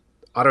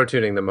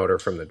the motor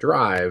from the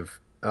drive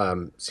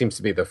seems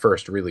to be the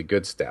first really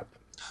good step.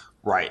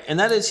 Right, and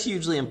that is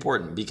hugely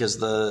important because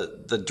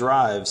the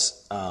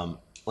drives,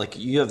 like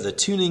you have the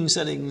tuning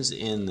settings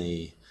in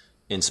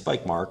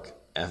SpikeMark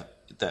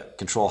that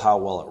control how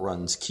well it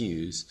runs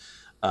cues,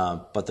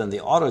 but then the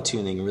auto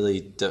tuning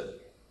really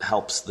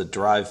helps the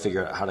drive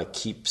figure out how to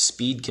keep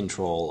speed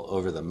control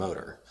over the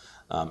motor,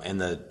 and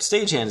the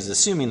stagehand is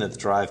assuming that the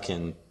drive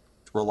can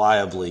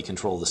reliably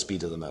control the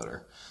speed of the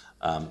motor,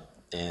 and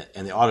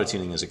the auto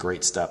tuning is a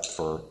great step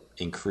for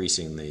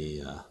increasing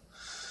the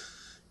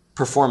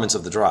performance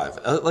of the drive.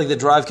 Like the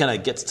drive kind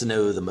of gets to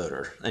know the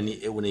motor, and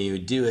when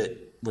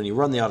you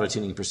run the auto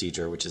tuning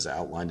procedure, which is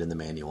outlined in the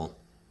manual,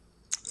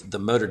 the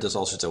motor does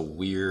all sorts of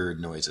weird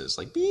noises,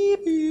 like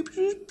beep beep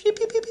beep beep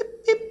beep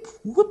beep, beep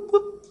whoop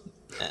whoop,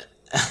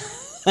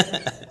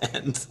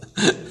 and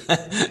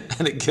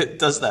it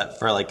does that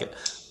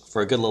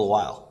for a good little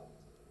while.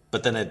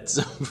 But then it's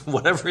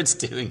whatever it's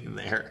doing in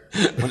there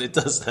when it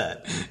does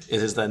that, it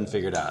has then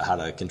figured out how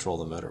to control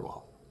the motor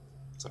well.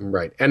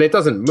 Right, and it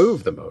doesn't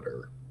move the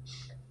motor.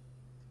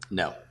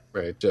 No.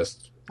 Right,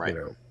 just Right.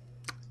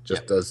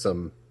 just Yep. does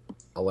some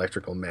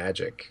electrical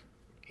magic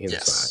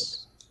inside.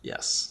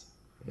 Yes.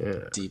 Yeah.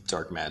 Deep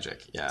dark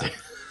magic. Yeah.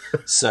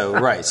 So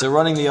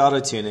running the auto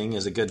tuning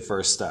is a good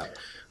first step.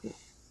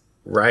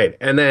 Right,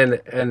 and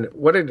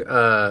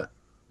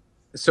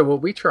so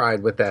what we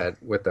tried with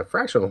the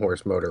fractional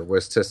horse motor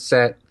was to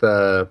set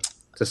the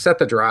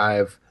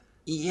drive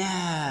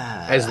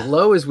Yeah. as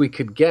low as we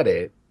could get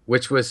it,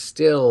 which was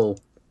still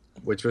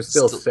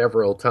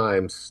several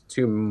times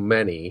too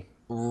many.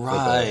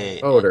 Right.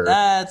 motor.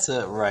 That's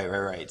it.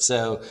 Right.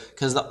 So,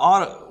 because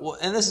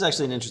and this is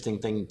actually an interesting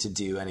thing to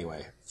do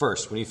anyway.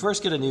 First, when you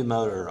first get a new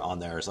motor on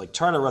there, it's like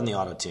try to run the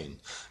auto tune,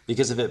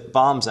 because if it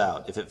bombs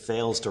out, if it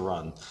fails to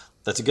run,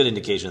 that's a good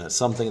indication that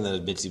something in the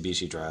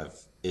Mitsubishi drive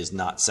is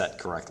not set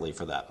correctly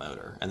for that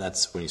motor, and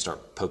that's when you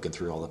start poking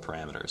through all the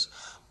parameters.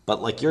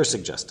 But like you're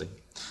suggesting,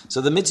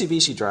 so the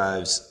Mitsubishi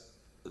drives,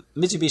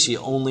 Mitsubishi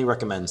only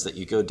recommends that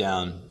you go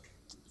down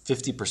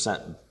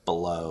 50%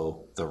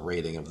 below the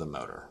rating of the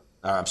motor.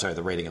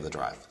 The rating of the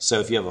drive.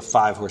 So if you have a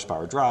 5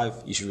 horsepower drive,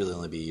 you should really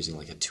only be using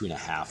like a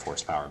 2.5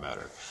 horsepower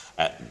motor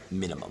at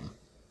minimum.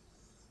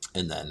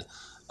 And then,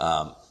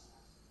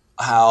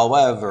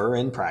 however,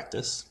 in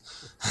practice,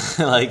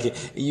 like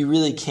you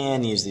really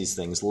can use these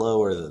things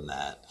lower than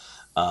that.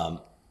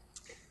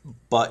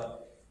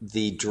 But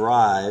the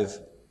drive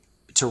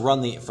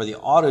for the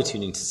auto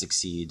tuning to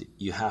succeed,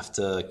 you have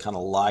to kind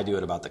of lie to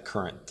it about the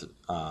current,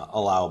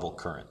 allowable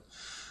current.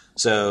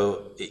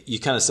 So you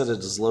kind of set it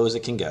as low as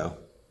it can go.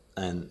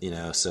 And,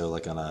 so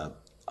like on a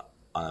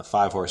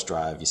 5-horse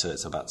drive, you said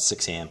it's about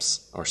 6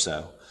 amps or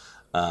so.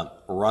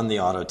 Run the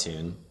auto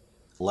tune,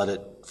 let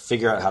it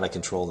figure out how to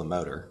control the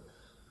motor.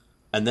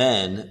 And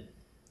then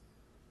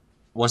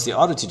once the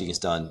auto tuning is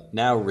done,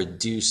 now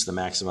reduce the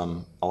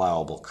maximum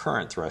allowable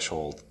current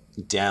threshold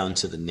down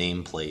to the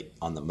nameplate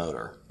on the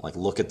motor. Like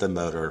look at the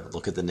motor,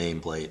 look at the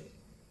nameplate.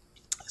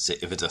 So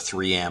if it's a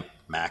 3 amp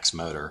max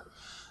motor,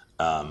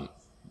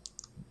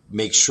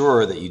 make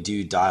sure that you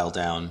do dial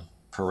down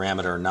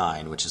parameter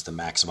 9, which is the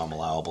maximum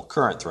allowable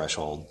current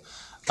threshold,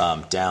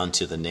 down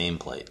to the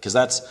nameplate. Because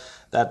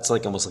that's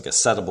like almost like a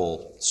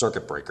settable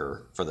circuit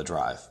breaker for the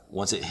drive.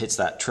 Once it hits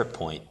that trip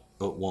point,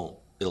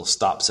 it'll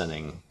stop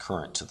sending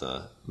current to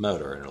the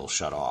motor and it'll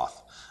shut off.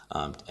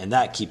 And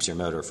that keeps your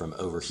motor from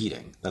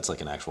overheating. That's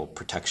like an actual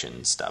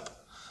protection step.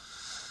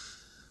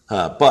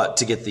 But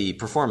to get the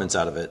performance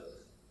out of it,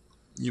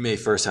 you may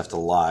first have to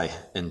lie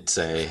and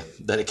say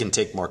that it can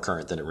take more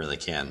current than it really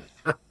can.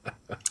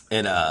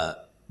 And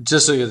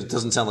just so it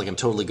doesn't sound like I'm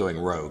totally going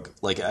rogue,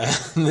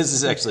 this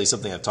is actually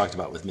something I've talked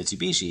about with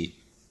Mitsubishi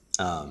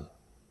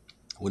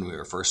when we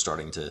were first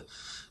starting to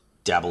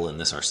dabble in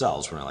this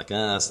ourselves. We're like,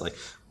 it's like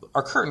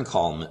our curtain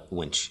column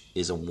winch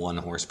is a 1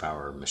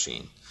 horsepower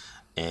machine.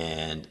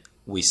 And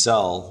we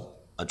sell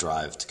a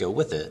drive to go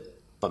with it,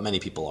 but many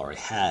people already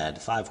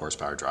had 5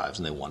 horsepower drives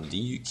and they wanted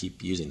to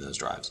keep using those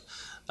drives.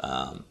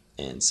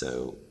 And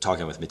so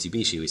talking with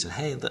Mitsubishi, we said,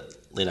 hey,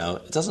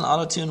 it doesn't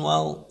auto-tune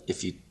well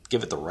if you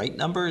give it the right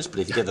numbers, but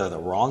if you get the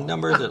wrong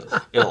numbers,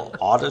 it'll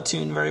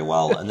auto-tune very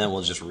well, and then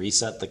we'll just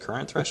reset the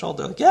current threshold.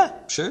 They're like, yeah,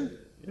 sure.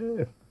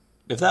 Yeah.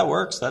 If that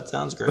works, that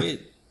sounds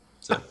great.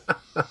 So.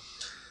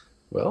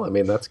 Well, I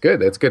mean, that's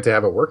good. It's good to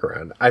have a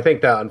workaround. I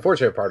think the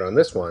unfortunate part on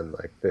this one,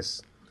 like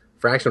this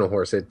fractional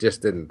horse,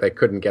 they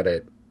couldn't get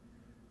it.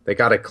 They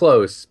got it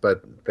close,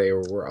 but they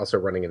were also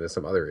running into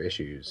some other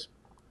issues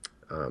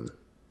that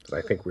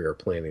I think we are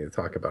planning to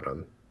talk about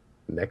on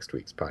next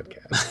week's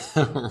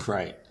podcast.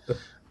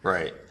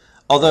 Right.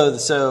 Although,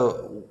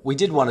 so we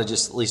did want to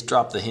just at least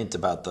drop the hint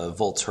about the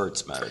volts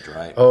hertz mode,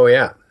 right? Oh,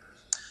 yeah.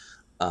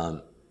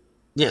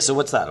 Yeah, so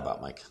what's that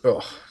about, Mike?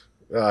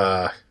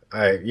 I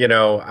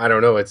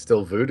don't know. It's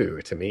still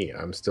voodoo to me.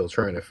 I'm still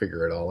trying to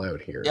figure it all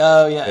out here.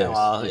 Oh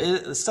yeah,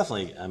 it's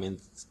definitely. I mean,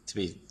 to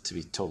be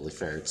totally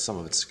fair, some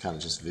of it's kind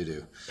of just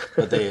voodoo.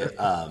 But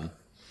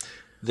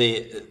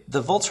the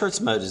volts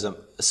hertz mode is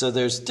so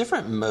there's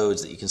different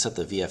modes that you can set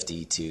the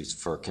VFD to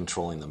for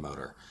controlling the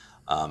motor.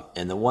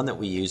 And the one that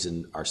we use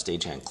in our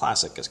Stagehand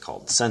Classic is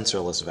called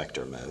sensorless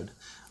vector mode.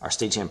 Our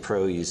Stagehand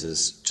Pro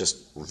uses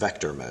just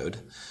vector mode,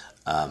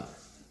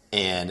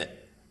 and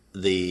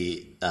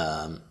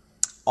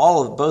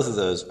both of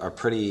those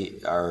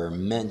are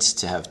meant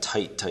to have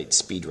tight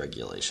speed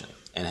regulation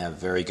and have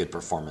very good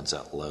performance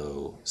at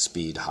low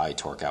speed, high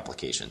torque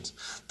applications.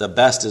 The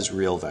best is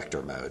real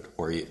vector mode,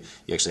 where you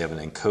actually have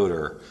an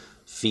encoder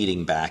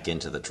feeding back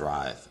into the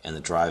drive, and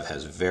the drive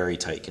has very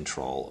tight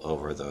control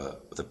over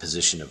the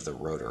position of the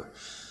rotor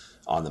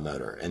on the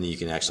motor, and you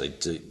can actually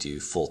do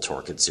full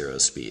torque at 0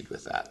 speed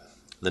with that.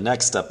 The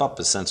next step up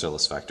is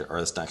sensorless vector,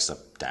 or the next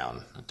step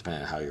down,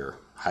 depending on how your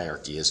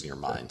hierarchy is in your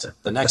mind.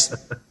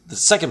 The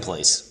second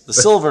place, the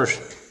silver,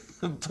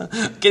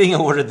 getting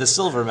awarded the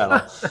silver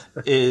medal,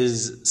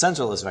 is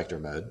sensorless vector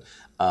mode,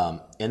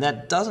 and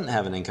that doesn't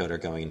have an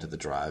encoder going into the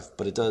drive,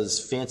 but it does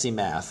fancy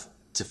math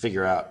to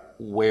figure out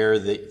where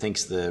it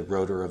thinks the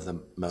rotor of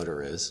the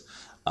motor is,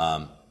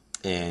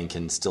 and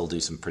can still do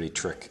some pretty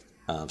trick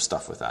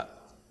stuff with that.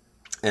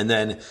 And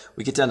then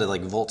we get down to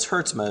like volts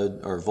hertz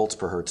mode, or volts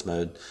per hertz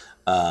mode,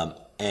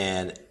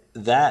 and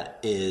that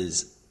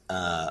is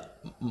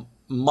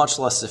much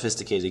less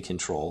sophisticated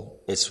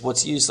control. It's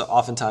what's used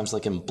oftentimes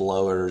like in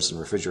blowers and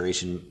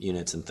refrigeration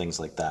units and things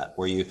like that,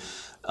 where you're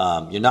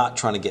not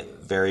trying to get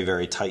very,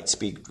 very tight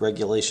speed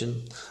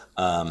regulation.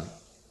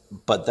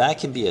 But that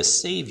can be a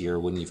savior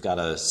when you've got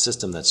a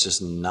system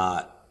that's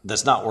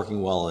not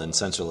working well in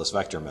sensorless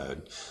vector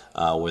mode,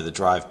 where the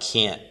drive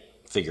can't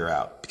figure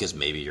out, because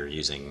maybe you're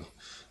using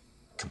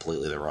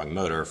completely the wrong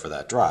motor for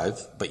that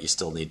drive, but you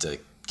still need to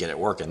get it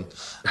working.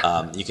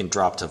 You can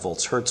drop to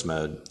volts hertz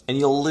mode, and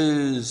you'll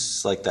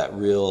lose like that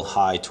real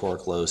high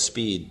torque, low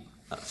speed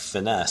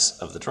finesse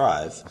of the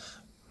drive,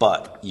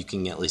 but you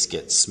can at least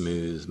get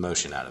smooth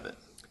motion out of it.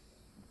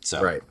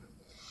 So right.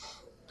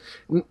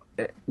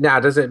 Now,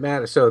 does it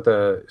matter? So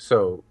the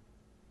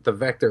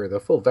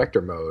full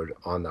vector mode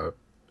on the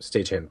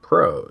Stagehand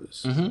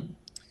Pros. Mm-hmm.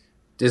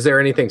 Is there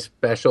anything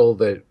special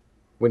that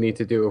we need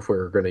to do if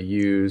we're going to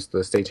use the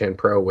Stagehand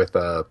Pro with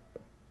a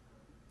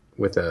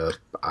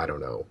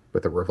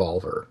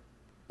revolver,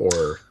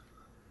 or?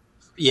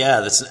 Yeah,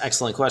 that's an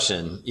excellent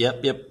question.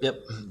 Yep.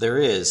 There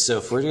is. So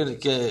if we're going to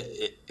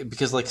get,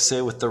 because like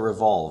say with the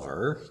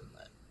revolver,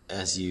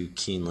 as you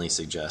keenly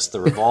suggest,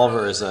 the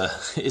revolver is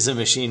a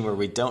machine where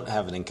we don't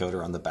have an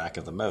encoder on the back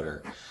of the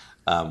motor.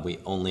 We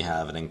only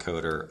have an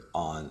encoder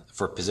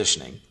for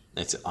positioning.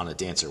 It's on a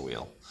dancer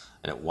wheel,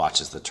 and it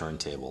watches the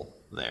turntable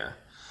there.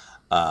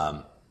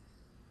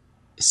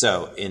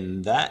 So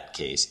in that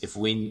case, if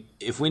we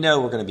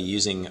know we're going to be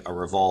using a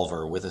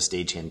Revolver with a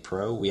Stagehand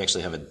Pro, we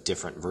actually have a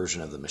different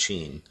version of the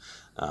machine,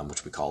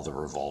 which we call the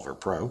Revolver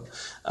Pro,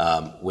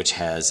 which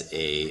has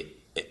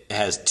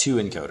two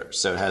encoders.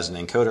 So it has an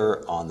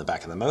encoder on the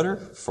back of the motor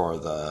for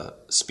the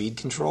speed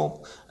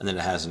control, and then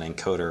it has an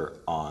encoder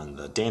on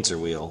the dancer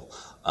wheel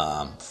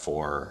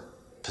for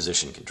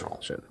position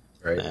control.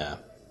 Right. Yeah.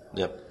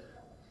 Yep.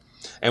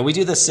 And we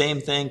do the same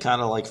thing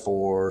kind of like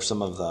for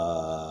some of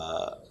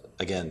the,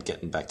 again,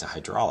 getting back to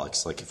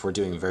hydraulics, like if we're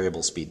doing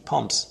variable speed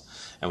pumps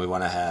and we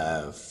want to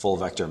have full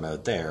vector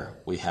mode there,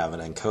 we have an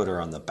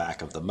encoder on the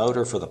back of the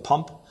motor for the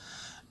pump,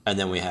 and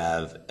then we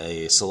have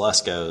a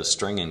Celesco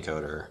string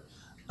encoder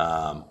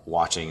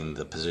watching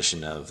the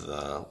position of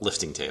the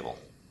lifting table.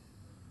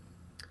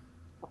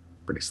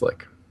 Pretty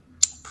slick.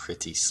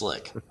 Pretty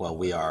slick. Well,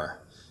 we are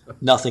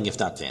nothing if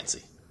not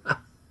fancy.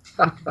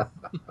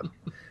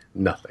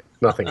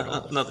 Nothing at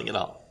all. Nothing at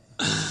all.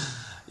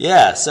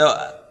 Yeah,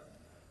 so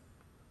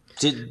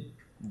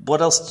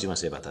what else did you want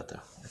to say about that,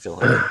 though? I feel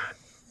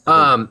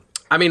like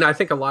I mean, I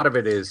think a lot of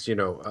it is,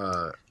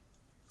 a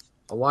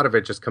lot of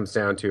it just comes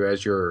down to,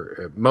 as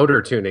your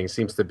motor tuning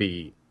seems to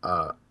be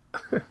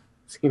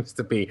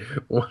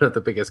one of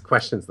the biggest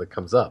questions that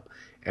comes up.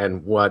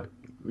 And what,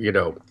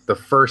 the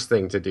first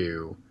thing to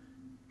do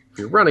if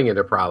you're running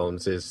into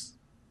problems is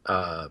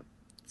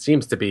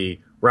seems to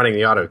be running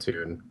the auto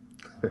tune.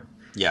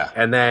 Yeah.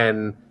 And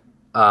then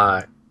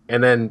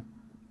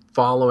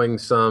following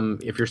some,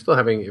 if your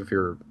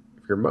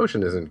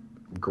motion isn't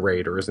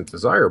great or isn't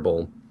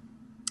desirable,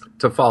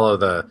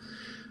 to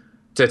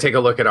take a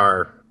look at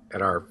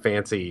our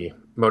fancy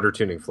motor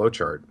tuning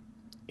flowchart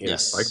in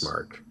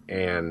Spikemark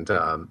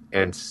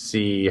and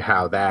see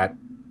how that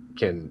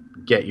can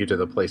get you to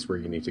the place where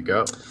you need to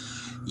go.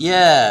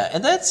 Yeah,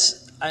 and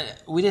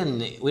we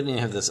didn't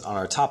have this on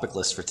our topic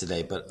list for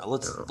today, but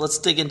let's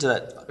dig into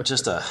that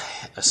just a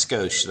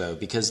skosh though,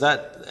 because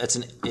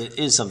it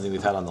is something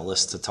we've had on the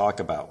list to talk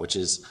about, which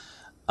is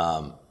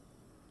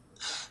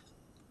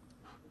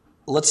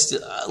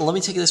let me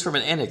take this from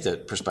an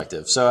anecdote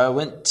perspective. So I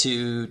went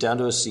down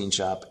to a scene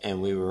shop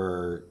and we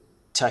were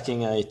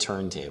teching a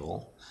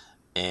turntable,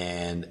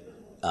 and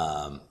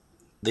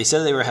they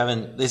said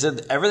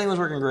everything was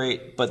working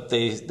great, but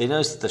they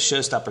noticed that the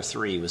Showstopper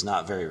 3 was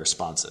not very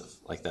responsive,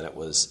 like that it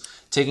was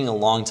taking a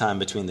long time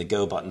between the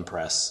go button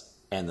press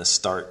and the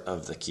start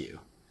of the cue.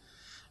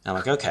 And I'm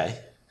like, okay,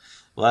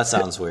 well that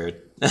sounds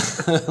weird.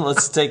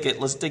 Let's dig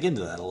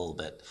into that a little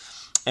bit.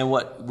 And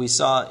what we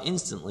saw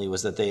instantly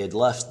was that they had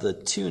left the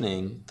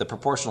tuning, the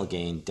proportional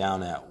gain,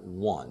 down at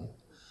 1.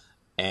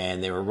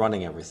 And they were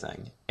running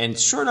everything. And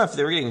sure enough,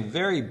 they were getting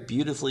very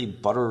beautifully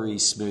buttery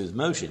smooth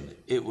motion.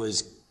 It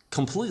was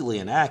completely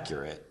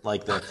inaccurate.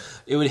 Like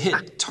it would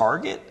hit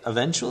target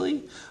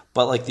eventually,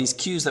 but like these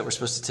cues that were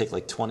supposed to take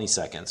like 20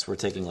 seconds were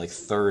taking like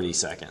 30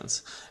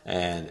 seconds.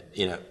 And,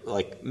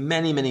 like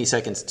many, many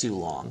seconds too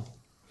long.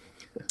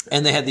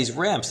 And they had these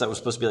ramps that were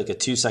supposed to be like a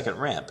 2-second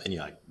ramp, and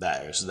you're like,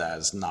 that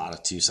is not a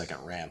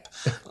 2-second ramp.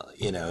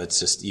 It's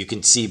just, you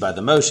can see by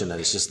the motion that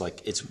it's just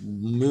like it's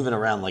moving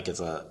around like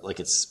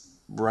it's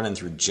running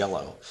through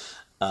Jello,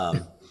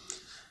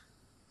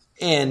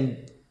 and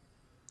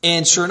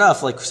sure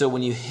enough, like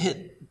when you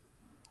hit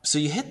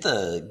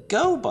the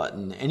go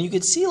button, and you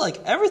could see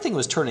like everything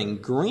was turning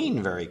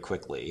green very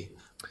quickly,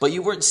 but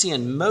you weren't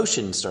seeing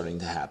motion starting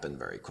to happen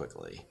very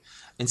quickly.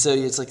 And so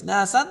it's like,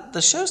 nah, it's not, the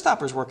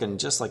Showstopper's working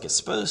just like it's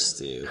supposed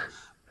to,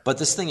 but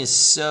this thing is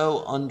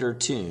so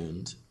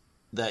undertuned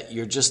that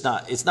you're just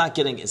it's not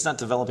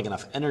developing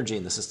enough energy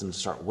in the system to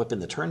start whipping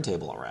the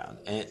turntable around.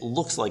 And it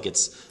looks like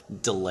it's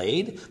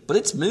delayed, but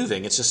it's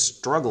moving. It's just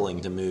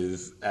struggling to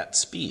move at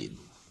speed,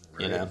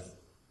 right.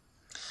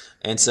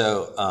 And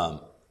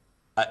so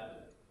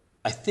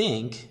I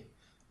think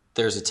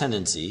there's a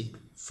tendency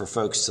for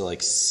folks to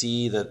like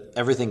see that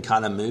everything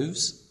kind of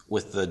moves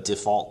with the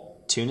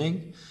default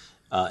tuning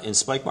in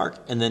Spikemark,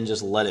 and then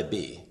just let it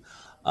be.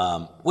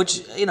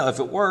 Which, if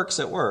it works,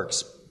 it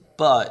works,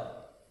 but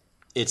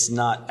it's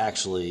not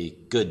actually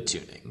good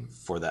tuning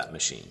for that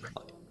machine.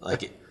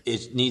 Like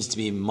it needs to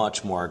be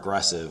much more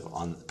aggressive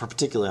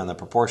particularly on the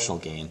proportional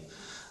gain.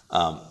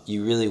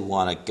 You really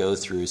want to go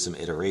through some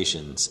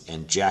iterations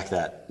and jack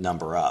that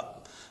number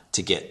up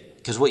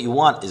because what you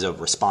want is a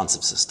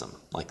responsive system.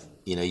 Like,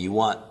 you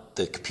want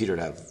the computer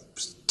to have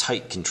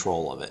tight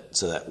control of it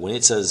so that when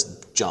it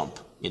says jump,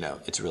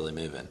 it's really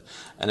moving.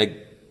 And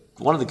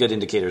one of the good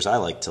indicators I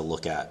like to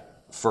look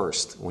at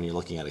first when you're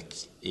looking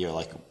at you're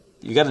like,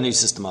 you got a new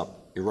system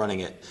up, you're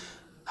running it.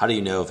 How do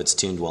you know if it's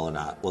tuned well or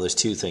not? Well, there's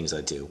two things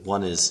I do.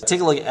 One is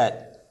take a look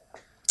at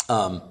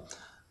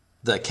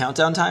the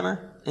countdown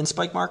timer in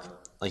Spikemark.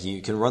 Like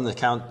you can run the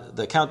count.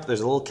 There's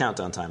a little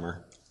countdown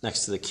timer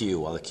next to the cue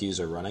while the cues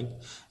are running,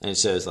 and it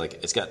says like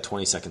it's got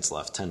 20 seconds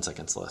left, 10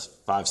 seconds left,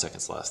 5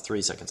 seconds left,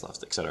 3 seconds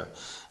left, etc.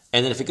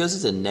 And then if it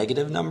goes into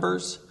negative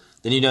numbers,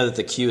 then you know that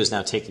the cue is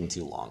now taking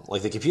too long.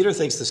 Like the computer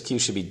thinks this cue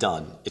should be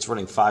done. It's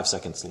running 5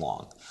 seconds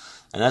long.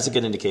 And that's a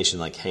good indication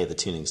like, hey, the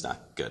tuning's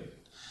not good.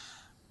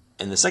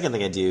 And the second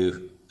thing I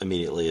do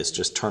immediately is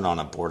just turn on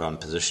a board on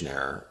position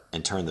error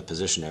and turn the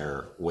position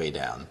error way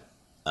down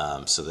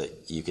so that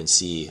you can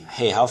see,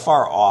 hey, how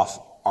far off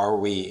are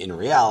we in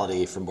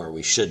reality from where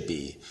we should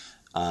be?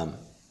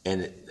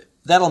 And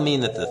that'll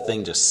mean that the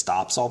thing just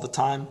stops all the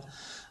time.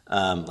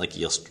 Like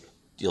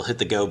you'll hit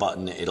the go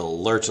button,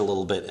 it'll lurch a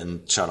little bit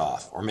and shut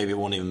off, or maybe it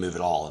won't even move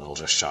at all and it'll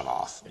just shut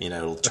off.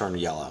 It'll turn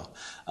yellow,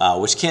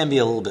 which can be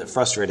a little bit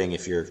frustrating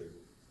if you're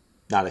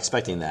not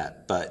expecting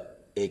that, but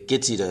it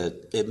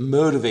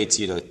motivates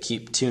you to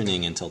keep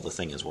tuning until the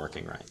thing is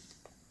working right.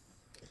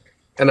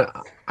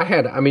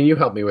 And you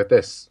helped me with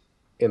this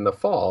in the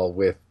fall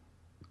with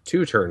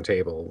 2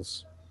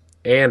 turntables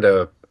and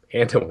a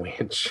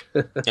winch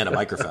and a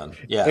microphone.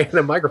 Yeah. And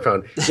a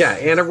microphone. Yeah.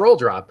 And a roll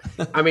drop.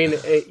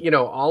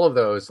 All of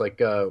those,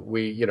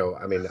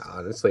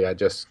 honestly, I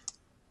just,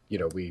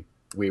 we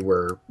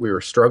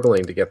were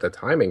struggling to get the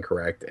timing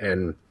correct,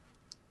 and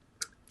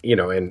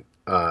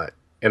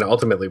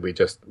ultimately we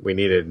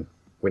needed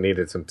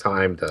some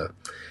time to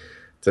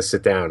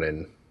sit down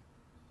and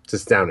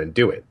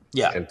do it.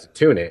 Yeah. And to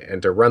tune it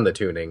and to run the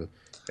tuning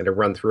and to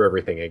run through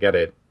everything and get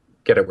it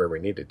where we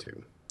needed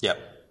to. Yep.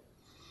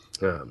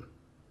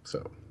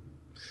 So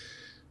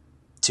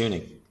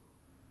tuning.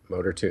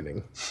 Motor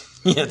tuning.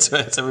 Yeah,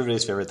 it's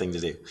everybody's favorite thing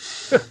to do.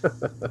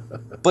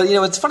 But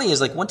what's funny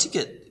is like once you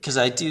get, because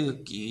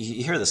you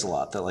hear this a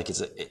lot, that like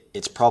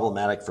it's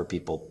problematic for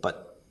people,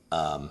 but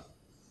I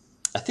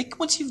think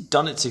once you've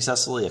done it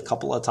successfully a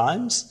couple of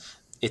times,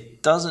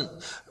 it doesn't.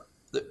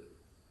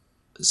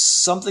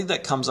 Something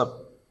that comes up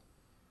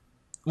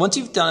once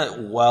you've done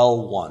it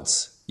well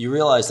once, you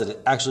realize that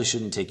it actually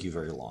shouldn't take you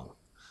very long.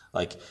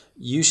 Like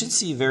you should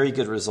see very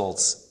good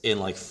results in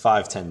like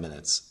 5-10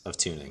 minutes of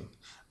tuning.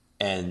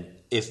 And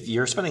if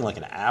you're spending like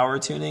an hour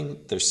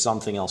tuning, there's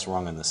something else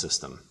wrong in the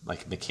system.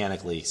 Like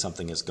mechanically,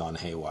 something has gone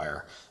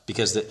haywire,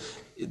 because the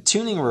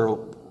tuning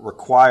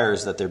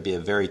requires that there be a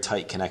very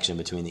tight connection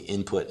between the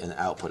input and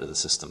output of the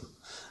system.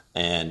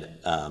 And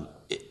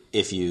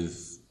if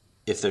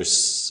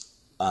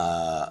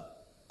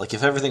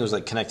everything was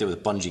like connected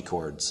with bungee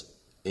cords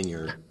in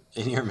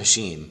your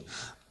machine,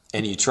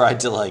 and you tried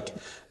to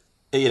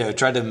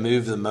tried to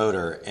move the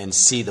motor and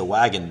see the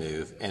wagon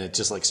move, and it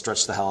just like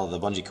stretched the hell out of the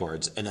bungee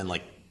cords, and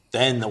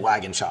then the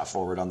wagon shot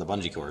forward on the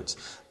bungee cords,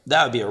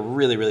 that would be a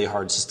really, really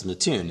hard system to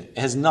tune. It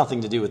has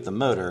nothing to do with the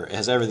motor. It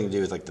has everything to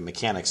do with like the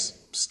mechanics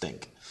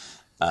stink.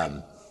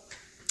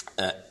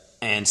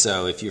 And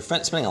so if you're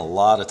spending a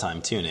lot of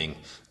time tuning,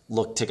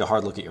 take a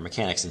hard look at your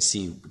mechanics and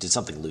see, did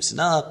something loosen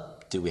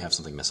up? Do we have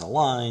something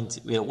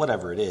misaligned?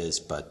 Whatever it is,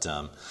 but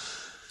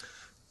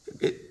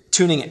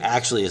tuning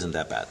actually isn't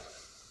that bad.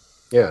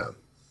 Yeah.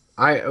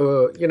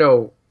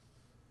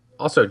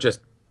 Also just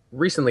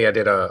recently I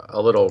did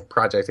a little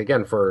project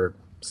again for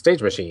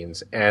Stage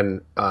Machines,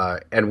 and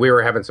we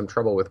were having some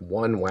trouble with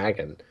one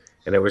wagon,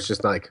 and it was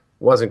just like,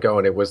 wasn't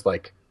going. It was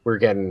like, we're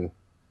getting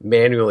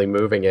manually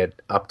moving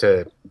it up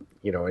to,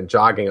 and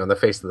jogging on the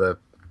face of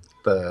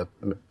the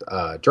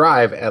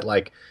drive at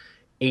like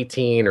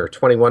 18 or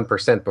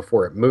 21%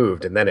 before it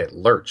moved, and then it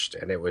lurched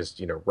and it was,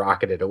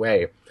 rocketed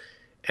away,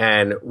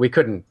 and we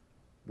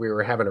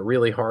were having a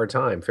really hard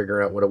time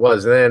figuring out what it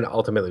was. And then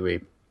ultimately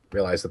we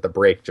realized that the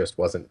brake just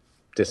wasn't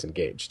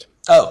disengaged.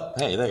 Oh,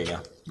 hey, there you go.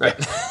 Right.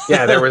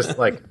 Yeah, there was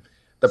like,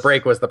 the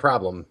brake was the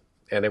problem,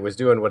 and it was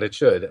doing what it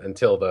should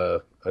until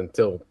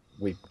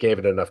we gave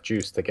it enough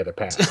juice to get it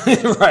past.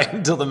 Right,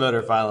 until the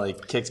motor finally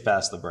kicks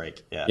past the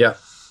brake. Yeah.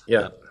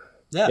 Yeah.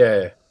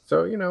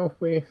 So,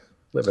 we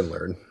live and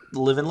learn.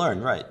 Live and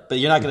learn, right. But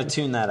you're not going to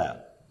tune that out.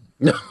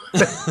 No,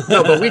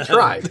 no, but we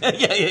tried.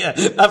 Yeah.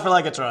 Not for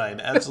like a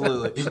tried.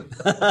 Absolutely.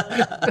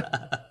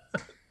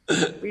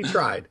 We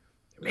tried.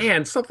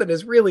 Man, something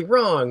is really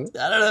wrong.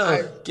 I don't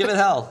know. Give it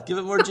hell. Give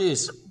it more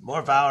juice.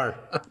 More power.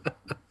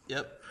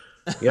 Yep.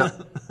 Yeah.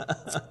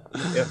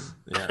 Yeah.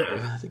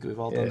 I think we've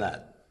all done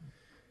that.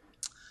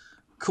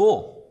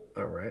 Cool.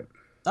 All right.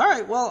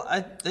 Well,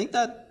 I think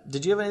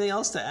did you have anything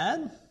else to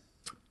add?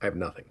 I have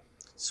nothing.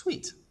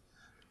 Sweet.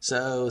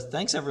 So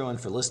thanks everyone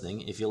for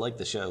listening. If you like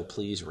the show,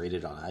 please rate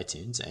it on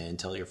iTunes and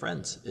tell your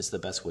friends. It's the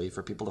best way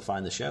for people to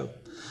find the show.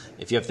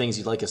 If you have things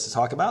you'd like us to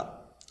talk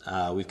about,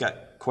 we've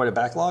got quite a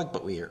backlog,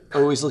 but we are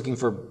always looking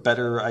for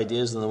better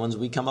ideas than the ones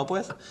we come up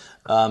with.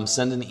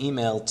 Send an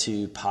email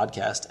to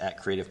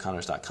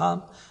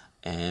podcast@creativeconnors.com,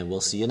 and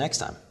we'll see you next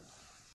time.